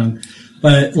wrong,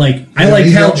 but like I like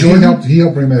Hal Jordan. He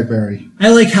helped bring back Barry. I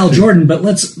like Hal Jordan, but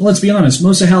let's be honest.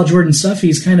 Most of Hal Jordan's stuff,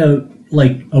 he's kind of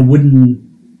like a wooden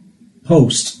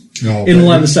post in a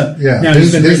lot of the stuff. Yeah, now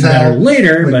he's been written better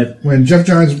later, but when Jeff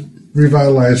Johns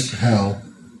revitalized Hal,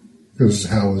 because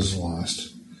Hal was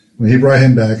lost. When he brought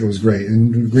him back, it was great.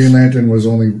 And Green Lantern you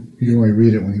could only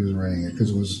read it when he was writing it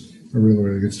because it was a really,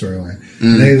 really good storyline.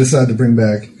 And they decided to bring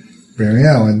back Barry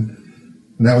Allen,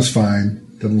 and that was fine.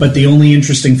 But the only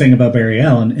interesting thing about Barry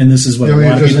Allen, and this is what a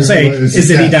lot of people say, is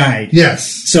that he died.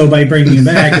 Yes. So by bringing him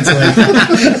back, it's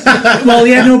like, well,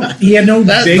 he had no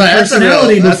big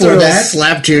personality before that.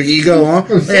 Slap to your ego, huh?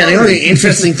 Yeah, the only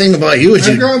interesting thing about you is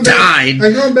you died.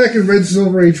 I've gone back and read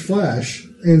Silver Age Flash,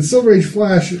 and Silver Age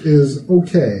Flash is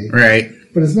okay. Right.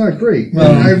 but it's not great.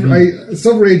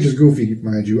 Silver Age is goofy,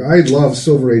 mind you. I love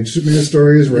Silver Age Superman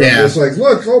stories where I'm just like,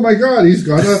 look, oh my god, he's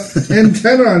got an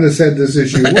antenna on his head this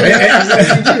issue. What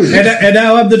and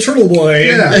now I'm the Turtle Boy.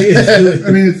 Yeah.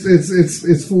 I mean,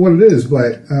 it's for what it is,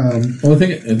 but... Well, I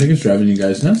think it's driving you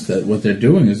guys nuts that what they're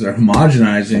doing is they're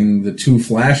homogenizing the two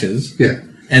Flashes. Yeah.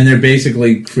 And they're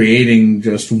basically creating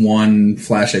just one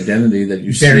Flash identity that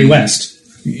you see. Barry West.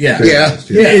 Yeah.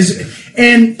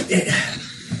 And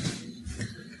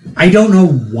I don't know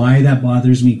why that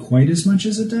bothers me quite as much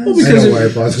as it does. Well, I know why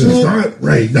it bothers me. It's not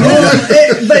right. No.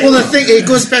 Well, the thing, it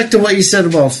goes back to what you said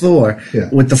about Thor. Yeah.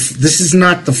 This is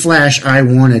not the Flash I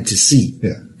wanted to see.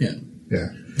 Yeah.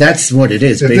 That's what it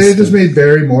is. If they had just made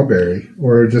Barry more Barry,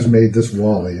 or just made this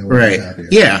Wally, I would be happier.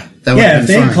 Yeah. If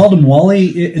they had called him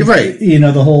Wally, right.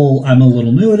 The whole I'm a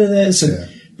little new to this,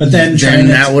 but then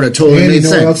that would have totally made sense.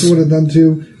 You know what else it would have done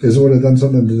too? Is it would have done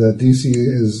something that DC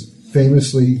is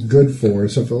famously good for,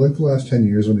 except for like the last 10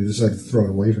 years when they decided to throw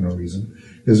it away for no reason,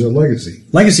 is their legacy.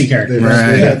 Legacy characters.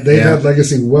 They've had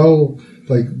legacy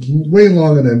way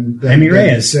longer than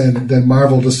Reyes. Than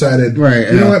Marvel decided.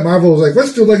 Right. You know what? Marvel was like,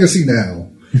 let's do legacy now.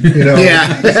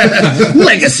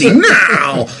 Legacy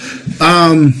now.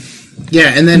 And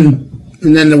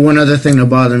then the one other thing that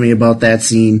bothered me about that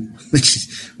scene, which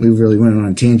we really went on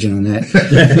a tangent on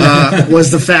that,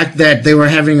 was the fact that they were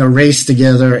having a race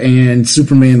together and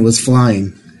Superman was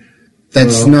flying.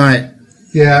 That's not...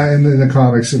 Yeah, and in the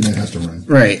comics, Superman has to run.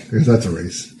 Right. Because that's a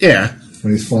race. Yeah.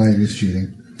 When he's flying, he's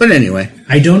cheating. But anyway.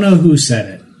 I don't know who said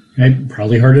it. I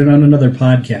probably heard it on another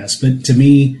podcast, but to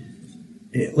me,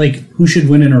 who should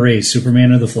win in a race,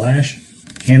 Superman or the Flash?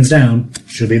 Hands down,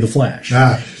 should be the Flash.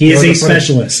 He is a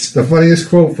specialist. The funniest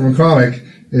quote from a comic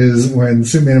is when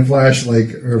Superman and Flash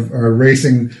are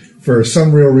racing for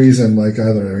some real reason, like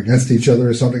either against each other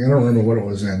or something. I don't remember what it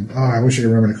was in. I wish I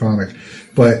could remember the comic.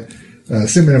 But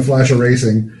Superman and Flash are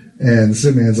racing, and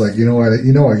Superman's like, you know what,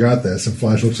 I got this. And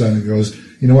Flash looks at him and goes,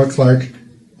 you know what, Clark?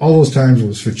 All those times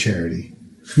was for charity.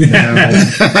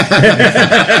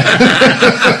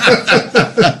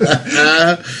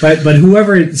 But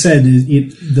whoever said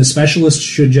the specialist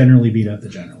should generally beat up the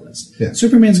generalist. Yeah.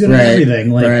 Superman's good at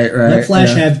everything. Let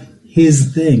Flash have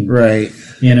his thing. Right.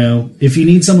 If you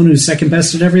need someone who's second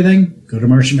best at everything, go to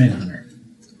Martian Manhunter.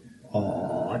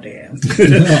 Oh, damn.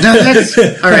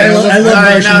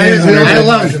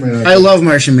 I love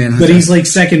Martian Manhunter. But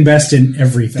he's second best in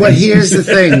everything. But here's the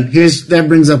thing. That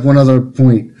brings up one other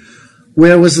point.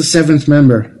 Where was the seventh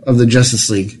member of the Justice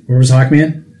League? Where was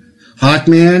Hawkman?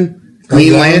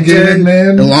 Green Lantern,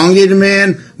 Elongated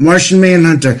Man, Martian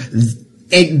Manhunter.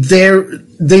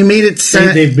 They made it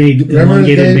sound... They've made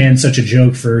Elongated Man such a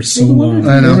joke for so long.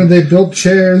 I know. Remember they built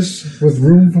chairs with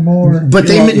room for more? But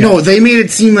they made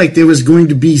it seem like there was going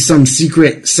to be some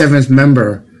secret seventh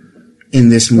member in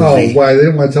this movie. Oh, why? They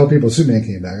didn't want to tell people Superman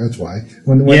came back. That's why.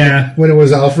 When it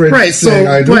was Alfred saying,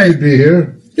 I knew you'd be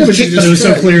here. Yeah, but it was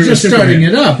so clear. Just starting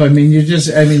it up.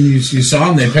 You saw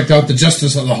them. They picked out the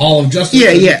Justice of the Hall of Justice.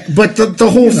 Yeah. But the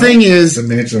whole thing is the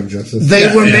Mansion of Justice.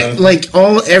 They were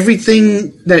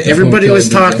everything that everybody was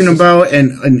talking about,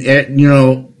 and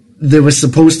there was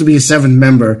supposed to be a seventh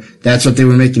member. That's what they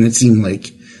were making it seem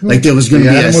like. Like there was going to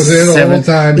be a seventh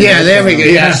time. Yeah, there we go.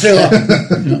 Yeah,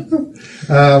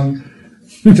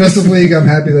 Justice League. I'm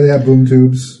happy that they have boom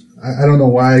tubes. I don't know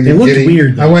why I get looked giddy.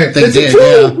 Weird. Though. I went, it's a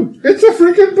tube! Yeah. It's a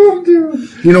freaking boom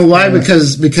tube! You know why?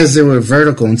 Because they were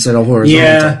vertical instead of horizontal.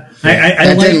 Yeah.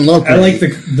 I like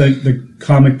the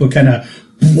comic book kind of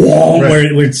where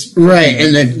it's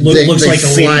and then looks like a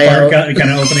Lady Park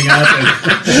kind of opening up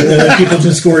and people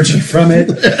just gorging from it.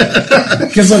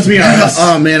 Because let's be honest.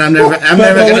 Oh man, I'm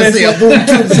never going to see a boom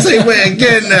tube the same way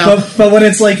again now. But when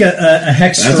it's like a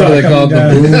hex, that's why they call it the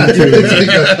boom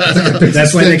tube.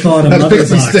 That's why they call it a mother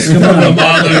box. Come on,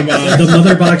 the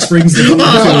mother box brings the boom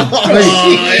tube.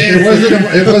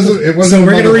 It wasn't. So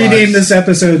we're going to rename this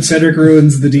episode "Cedric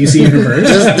Ruins the DC Universe."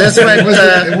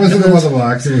 It wasn't a mother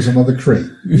box. It was a mother crate.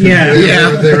 Yeah.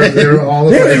 They were all.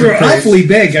 They were awfully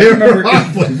big. I remember.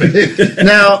 Awfully big.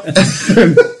 Now.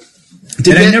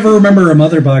 I never remember a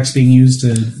mother box being used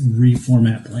to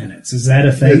reformat planets. Is that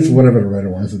a thing? It's whatever the writer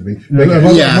wants it to be.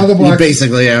 Mother box,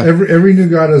 basically, yeah. Every new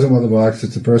god has a mother box.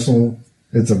 It's a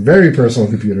very personal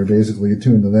computer, basically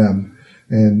attuned to them.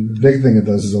 And the big thing it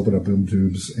does is open up boom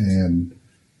tubes, and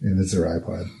it's their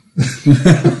iPod.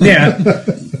 Yeah.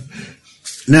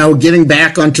 Now, getting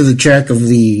back onto the track of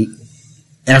the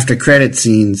after credit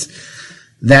scenes,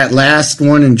 that last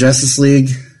one in Justice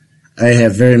League, I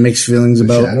have very mixed feelings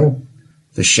about. Shadow?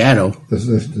 The Shadow.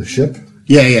 The ship?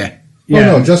 Yeah. Oh,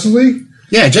 no, Justice League?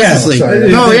 Yeah, Justice League. Sorry.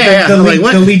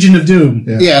 The Legion of Doom.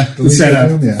 Yeah. The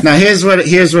setup. Yeah. Now here's what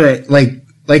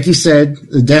like you said,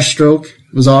 the Deathstroke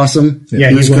was awesome. Yeah,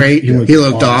 he was great. He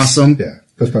looked awesome. Yeah.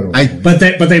 Best part of the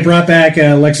movie. But they brought back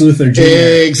Lex Luthor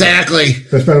Jr. Exactly.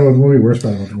 Best part of the movie, worst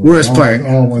part of the movie. Worst part.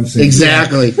 All in one scene.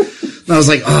 Exactly. And I was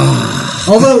like, oh.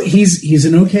 Although he's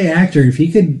an okay actor, if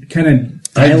he could kind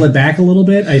of dial it back a little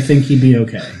bit, I think he'd be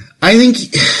okay. I think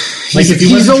if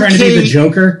he wasn't trying to be the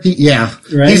Joker.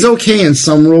 Right? He's okay in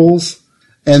some roles,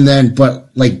 and then but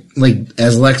like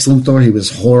as Lex Luthor, he was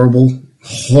horrible.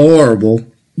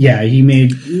 Yeah,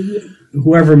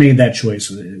 whoever made that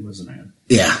choice, it wasn't him.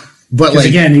 Yeah, but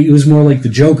again, he was more like the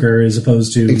Joker as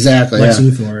opposed to Lex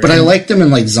Luthor. But I liked him in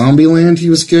Zombieland. He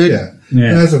was good. Yeah.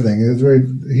 And that's the thing.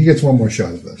 He gets one more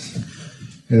shot at this.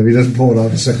 And if he doesn't pull it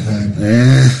off the second time,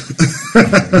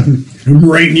 I'm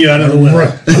writing you out of the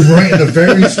letter. I'm writing a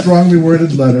very strongly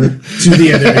worded letter to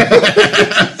the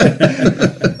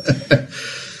editor.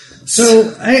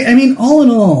 So, I mean, all in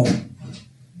all,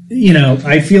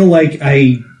 I feel like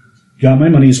I got my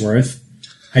money's worth.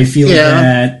 I feel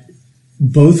that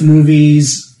both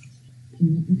movies,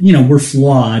 were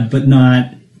flawed, but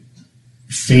not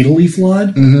fatally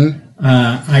flawed. Mm-hmm.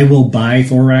 I will buy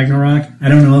Thor Ragnarok. I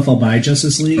don't know if I'll buy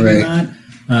Justice League or not.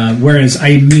 Whereas I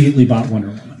immediately bought Wonder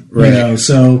Woman. Right.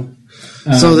 So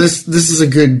this is a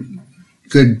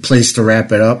good place to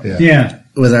wrap it up. Yeah.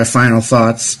 With our final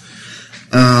thoughts.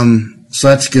 So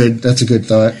that's good. That's a good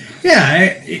thought.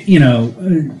 Yeah.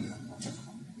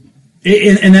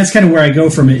 And that's kind of where I go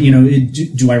from it.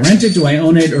 Do I rent it? Do I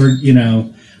own it? Or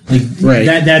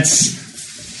that's.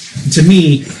 To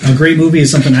me, a great movie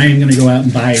is something I am going to go out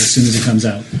and buy as soon as it comes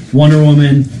out. Wonder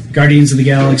Woman, Guardians of the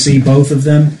Galaxy, both of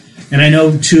them. And I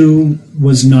know 2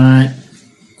 was not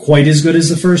quite as good as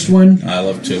the first one. I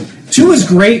love 2. 2 was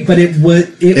great, but it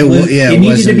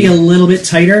needed to be a little bit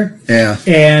tighter. Yeah.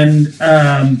 And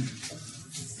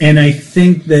I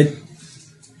think that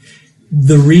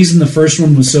the reason the first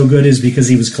one was so good is because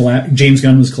James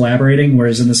Gunn was collaborating,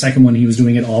 whereas in the second one he was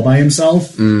doing it all by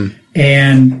himself.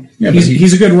 And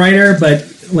he's a good writer, but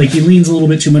he leans a little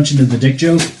bit too much into the dick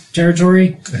joke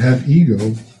territory. It had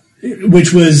ego,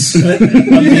 which was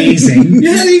amazing. It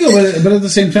had ego, but at the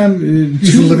same time,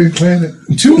 it's a living planet.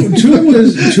 Two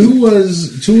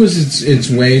was its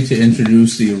way to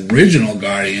introduce the original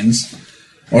Guardians.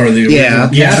 Or the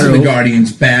the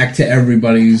Guardians back to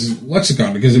everybody's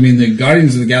lexicon. Because, the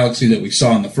Guardians of the Galaxy that we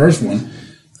saw in the first one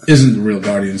isn't the real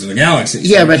Guardians of the Galaxy.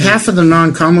 Yeah, but half of the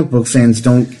non-comic book fans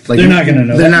don't... they're not going to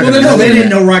know that. They didn't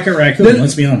know Rocket Raccoon,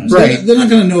 let's be honest. Right. They're not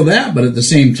going to know that, but at the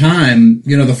same time,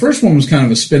 the first one was kind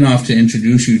of a spin-off to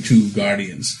introduce you to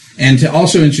Guardians. And to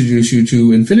also introduce you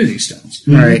to Infinity Stones.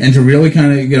 Right. And to really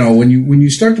kind of, when you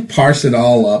start to parse it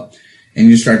all up, and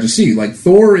you start to see,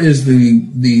 Thor is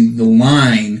the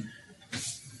line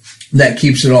that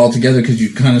keeps it all together because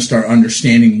you kind of start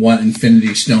understanding what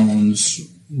Infinity Stones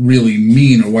really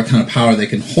mean or what kind of power they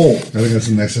can hold. I think that's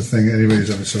the nicest thing anybody's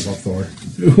ever said about Thor.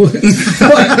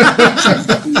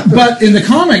 But in the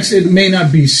comics, it may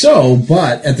not be so,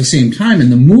 but at the same time, in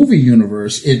the movie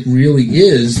universe, it really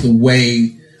is the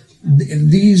way...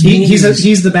 He's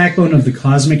the backbone of the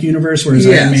cosmic universe, whereas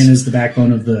Iron Man is the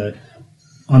backbone of the...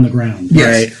 on the ground. Yes.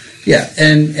 Right. Yeah,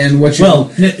 and what you...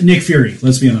 Well, Nick Fury,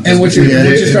 let's be honest. And what you're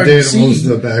starting to see... was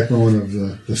the backbone of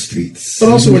the streets. But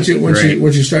also what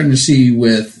you're starting to see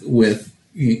with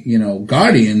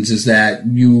Guardians is that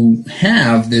you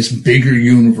have this bigger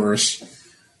universe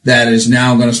that is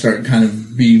now going to start kind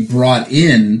of be brought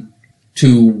in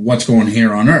to what's going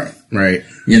here on Earth. Right.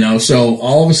 So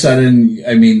all of a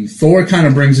sudden, Thor kind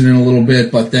of brings it in a little bit,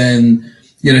 but then...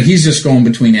 he's just going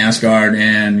between Asgard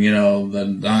and, the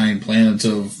 9 planets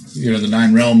of, the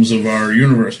 9 realms of our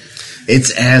universe. It's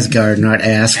Asgard, not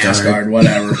Asgard. Asgard,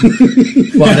 whatever.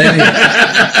 But anyway.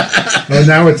 Well,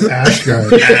 now it's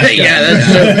Asgard.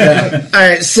 Yeah. All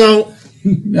right, so...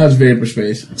 That was vapor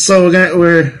space. So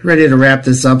we're ready to wrap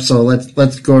this up, so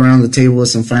let's go around the table with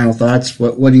some final thoughts.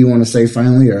 What do you want to say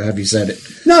finally, or have you said it?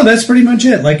 No, that's pretty much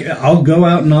it. I'll go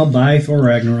out and I'll buy Thor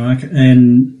Ragnarok,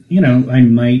 and... I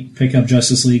might pick up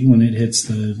Justice League when it hits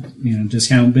the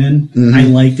discount bin. Mm-hmm. I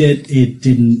liked it. It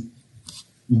didn't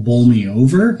bowl me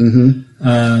over,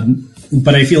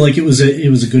 but I feel like it was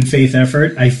a good faith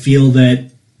effort. I feel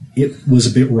that it was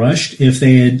a bit rushed. If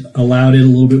they had allowed it a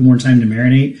little bit more time to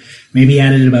marinate, maybe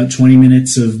added about 20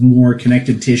 minutes of more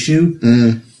connected tissue,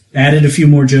 added a few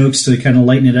more jokes to kind of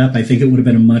lighten it up, I think it would have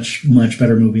been a much, much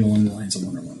better movie along the lines of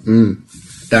Wonder Woman.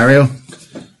 Dario?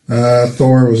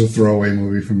 Thor was a throwaway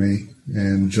movie for me,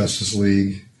 and Justice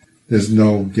League there's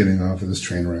no getting off of this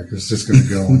train wreck. It's just going to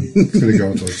go. It's going to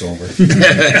go until it's over.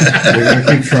 They're going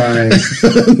to keep trying.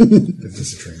 It's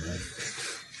just a train wreck.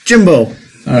 Jimbo.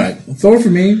 All right. Thor, for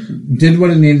me, did what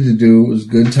it needed to do. It was a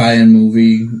good tie-in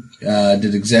movie.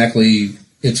 Did exactly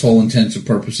its whole intents and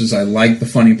purposes. I like the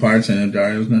funny parts. I know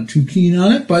Dario's not too keen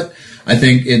on it, but I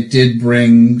think it did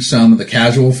bring some of the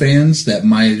casual fans that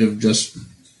might have just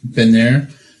been there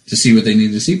to see what they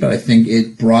needed to see, but I think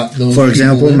it brought those For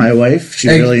example, in. my wife, she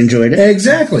really enjoyed it.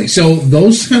 Exactly. So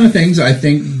those kind of things, I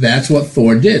think that's what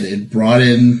Thor did. It brought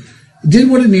in, did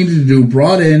what it needed to do,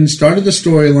 brought in, started the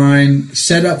storyline,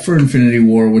 set up for Infinity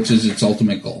War, which is its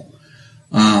ultimate goal.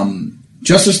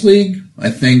 Justice League, I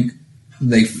think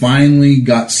they finally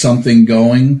got something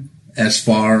going as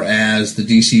far as the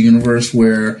DC universe,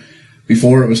 where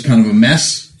before it was kind of a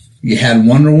mess. You had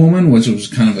Wonder Woman, which was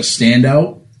kind of a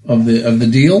standout of the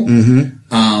deal. Mm-hmm.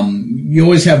 You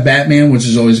always have Batman, which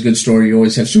is always a good story. You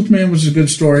always have Superman, which is a good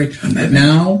story. But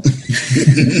now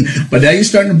you're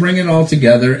starting to bring it all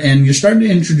together, and you're starting to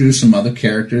introduce some other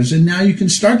characters, and now you can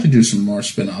start to do some more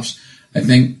spin-offs. I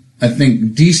think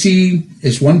DC,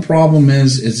 its one problem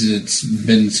is it's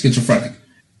been schizophrenic.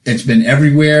 It's been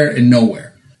everywhere and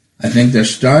nowhere. I think they're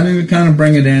starting to kind of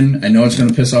bring it in. I know it's going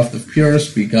to piss off the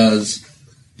purists because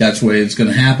that's the way it's going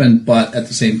to happen, but at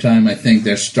the same time, I think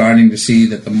they're starting to see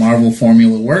that the Marvel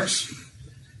formula works,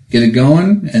 get it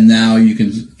going, and now you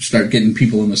can start getting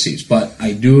people in the seats. But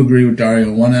I do agree with Dario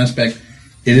in one aspect.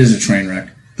 It is a train wreck,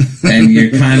 and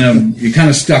you're kind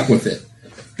of stuck with it.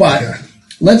 But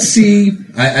let's see.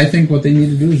 I think what they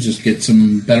need to do is just get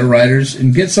some better writers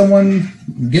and get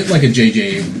like a J.J.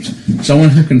 Abrams, someone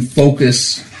who can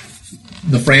focus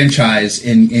the franchise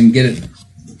and get it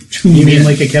tuned in. You mean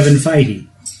like a Kevin Feige?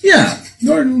 Yeah,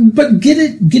 but get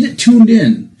it tuned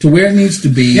in to where it needs to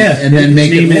be, and then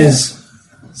make it. His name is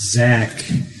Zach.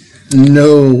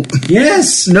 No.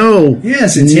 Yes. No.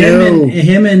 Yes, it's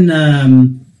him and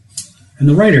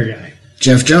the writer guy,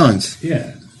 Jeff Johns.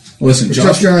 Yeah. Listen,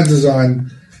 Jeff Johns is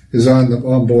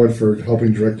on board for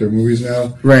helping direct their movies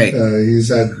now. Right. He's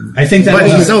had. I think that. But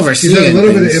he's overseeing. He's had a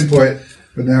little bit of input.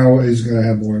 But now he's going to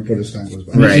have more input as time goes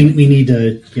by. Right. We need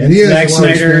to get Zack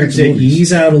Snyder to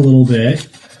ease out a little bit.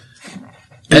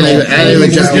 I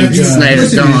would just get Snyder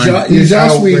gone.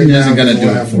 Joss Whedon isn't going to do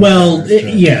it. Well,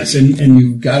 yes, and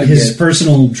you've got his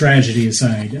personal tragedy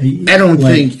aside. I don't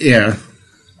think,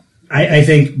 I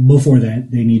think before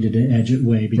that they needed to edge it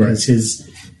away because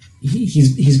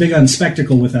he's big on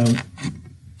spectacle without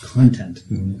content.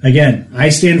 Mm-hmm. Again, I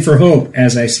stand for hope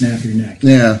as I snap your neck.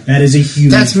 Yeah. That is a huge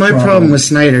That's my problem with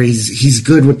Snyder. He's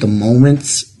good with the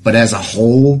moments, but as a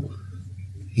whole,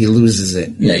 he loses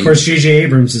it. Yeah, of course, J.J.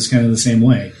 Abrams is kind of the same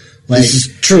way. Like, this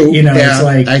is true. It's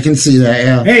like, I can see that,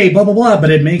 yeah. Hey, blah, blah, blah,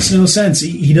 but it makes no sense.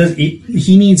 He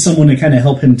needs someone to kind of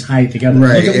help him tie it together.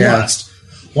 Right, Look at Lost.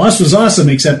 Lost was awesome,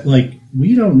 except, like,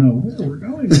 we don't know where we're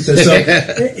going with this. So,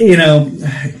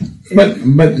 But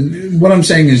what I'm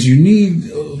saying is you need...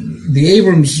 the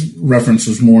Abrams reference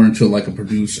was more into like a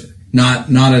producer, not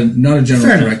a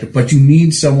general director, but you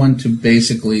need someone to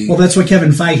basically. Well, that's what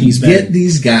Kevin Feige's been. Get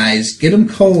these guys, get them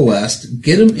coalesced,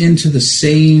 get them into the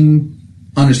same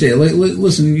understanding.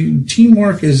 Listen,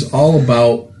 teamwork is all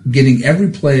about getting every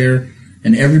player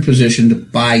and every position to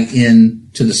buy in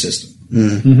to the system.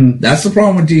 Mm-hmm. That's the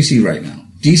problem with DC right now.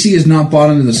 DC is not bought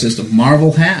into the system.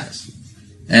 Marvel has,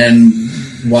 and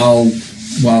while,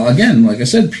 again, like I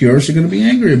said, purists are going to be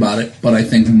angry about it, but I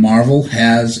think Marvel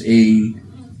has a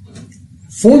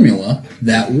formula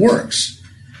that works,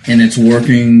 and it's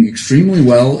working extremely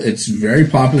well. It's very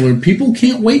popular. People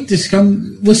can't wait to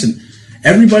come. Listen,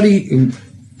 everybody,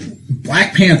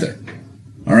 Black Panther,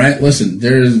 all right? Listen,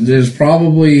 there's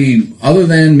probably, other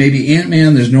than maybe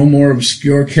Ant-Man, there's no more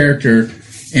obscure character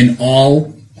in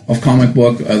all of comic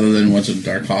book other than what's a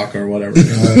Darkhawk or whatever.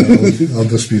 I'll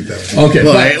dispute that. Okay,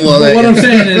 but what I'm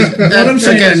saying is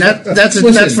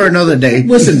that's for another day.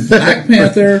 Listen, Black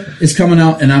Panther is coming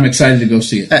out, and I'm excited to go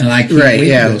see it, and I can't wait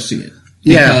to go see it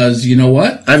because you know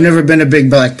what? I've never been a big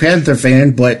Black Panther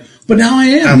fan, but now I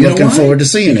am. I'm looking forward to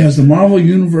seeing it because the Marvel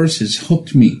Universe has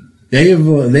hooked me. They have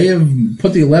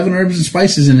put the 11 herbs and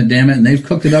spices in it, damn it, and they've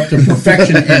cooked it up to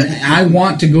perfection, and I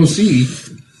want to go see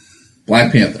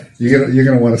Black Panther. You're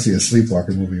gonna want to see a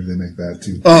Sleepwalker movie if they make that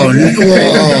too. Oh,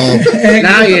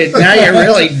 now you're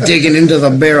really digging into the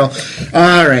barrel.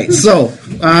 All right, so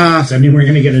does that mean we're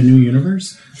gonna get a new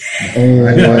universe? Oh,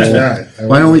 I watch that.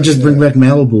 Why don't we just bring back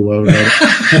Malibu?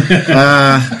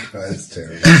 That's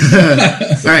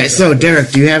terrible. All right, so Derrick,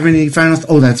 do you have any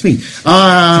final? That's me.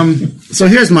 So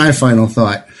here's my final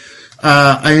thought.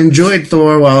 I enjoyed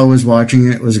Thor while I was watching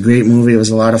it. It was a great movie. It was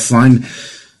a lot of fun.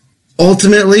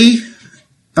 ultimately,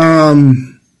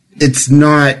 it's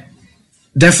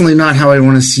definitely not how I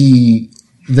want to see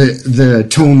the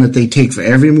tone that they take for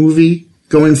every movie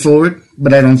going forward,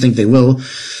 but I don't think they will.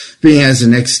 Being as the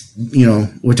next,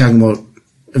 we're talking about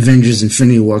Avengers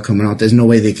Infinity War coming out, there's no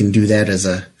way they can do that as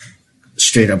a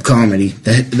straight up comedy.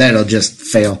 That'll just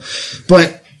fail.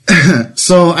 But,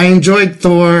 so I enjoyed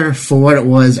Thor for what it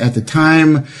was at the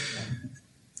time,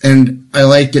 and I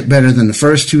liked it better than the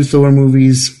first two Thor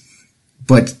movies,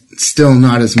 but still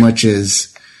not as much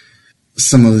as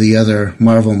some of the other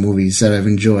Marvel movies that I've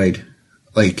enjoyed,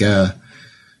 like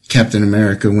Captain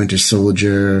America, Winter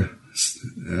Soldier,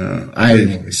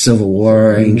 Civil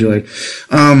War, I enjoyed.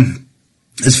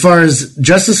 As far as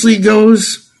Justice League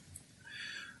goes,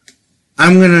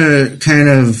 I'm going to kind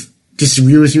of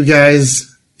disagree with you guys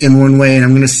in one way, and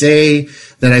I'm going to say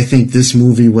that I think this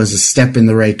movie was a step in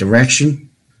the right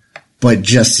direction, but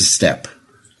just a step.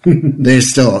 They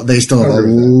still have a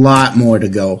lot more to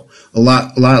go.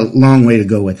 Long way to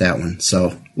go with that one.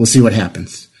 So we'll see what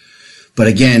happens. But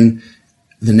again,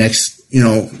 the next,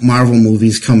 Marvel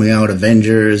movies coming out,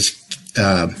 Avengers,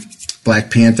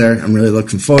 Black Panther, I'm really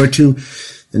looking forward to.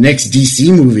 The next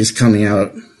DC movie is coming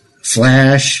out,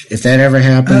 Flash, if that ever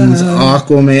happens,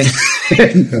 Aquaman.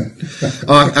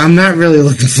 I'm not really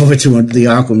looking forward to the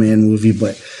Aquaman movie,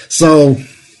 but so,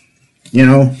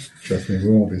 Trust me, we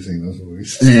won't be seeing those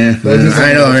movies. Yeah,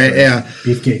 I know, right? Yeah.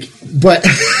 Beefcake. But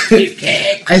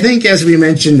I think, as we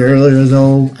mentioned earlier,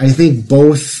 though, I think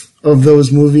both of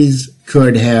those movies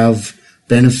could have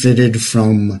benefited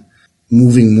from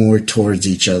moving more towards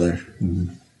each other,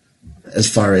 as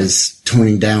far as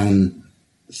toning down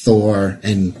Thor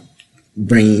and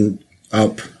bringing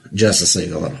up Justice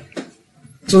League a little.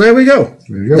 So there we go.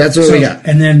 That's what we got.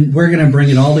 And then we're going to bring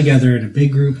it all together in a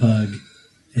big group hug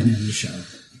and end the show.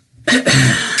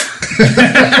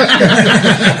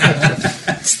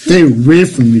 Stay away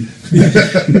from me.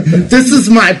 This is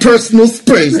my personal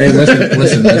space. Hey,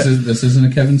 listen. This isn't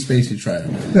a Kevin Spacey trial.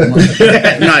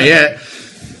 Not yet.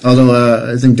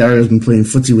 Although I think Dario's been playing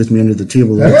footsie with me under the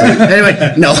table.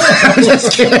 Anyway, no. I was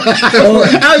just kidding.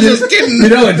 I was just kidding.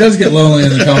 It does get lonely in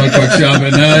the comic book shop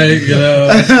at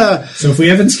night, So if we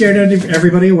haven't scared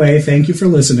everybody away, thank you for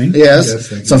listening. Yes.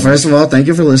 So first of all, thank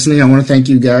you for listening. I want to thank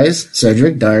you guys,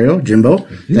 Cedric, Dario, Jimbo.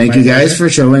 Thank you guys for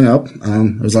showing up.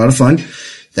 It was a lot of fun.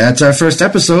 That's our first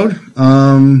episode.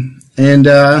 And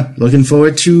looking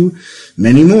forward to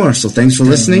many more. So thanks for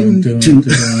listening to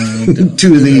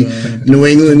the New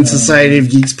England Society of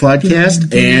Geeks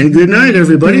podcast. And good night,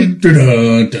 everybody.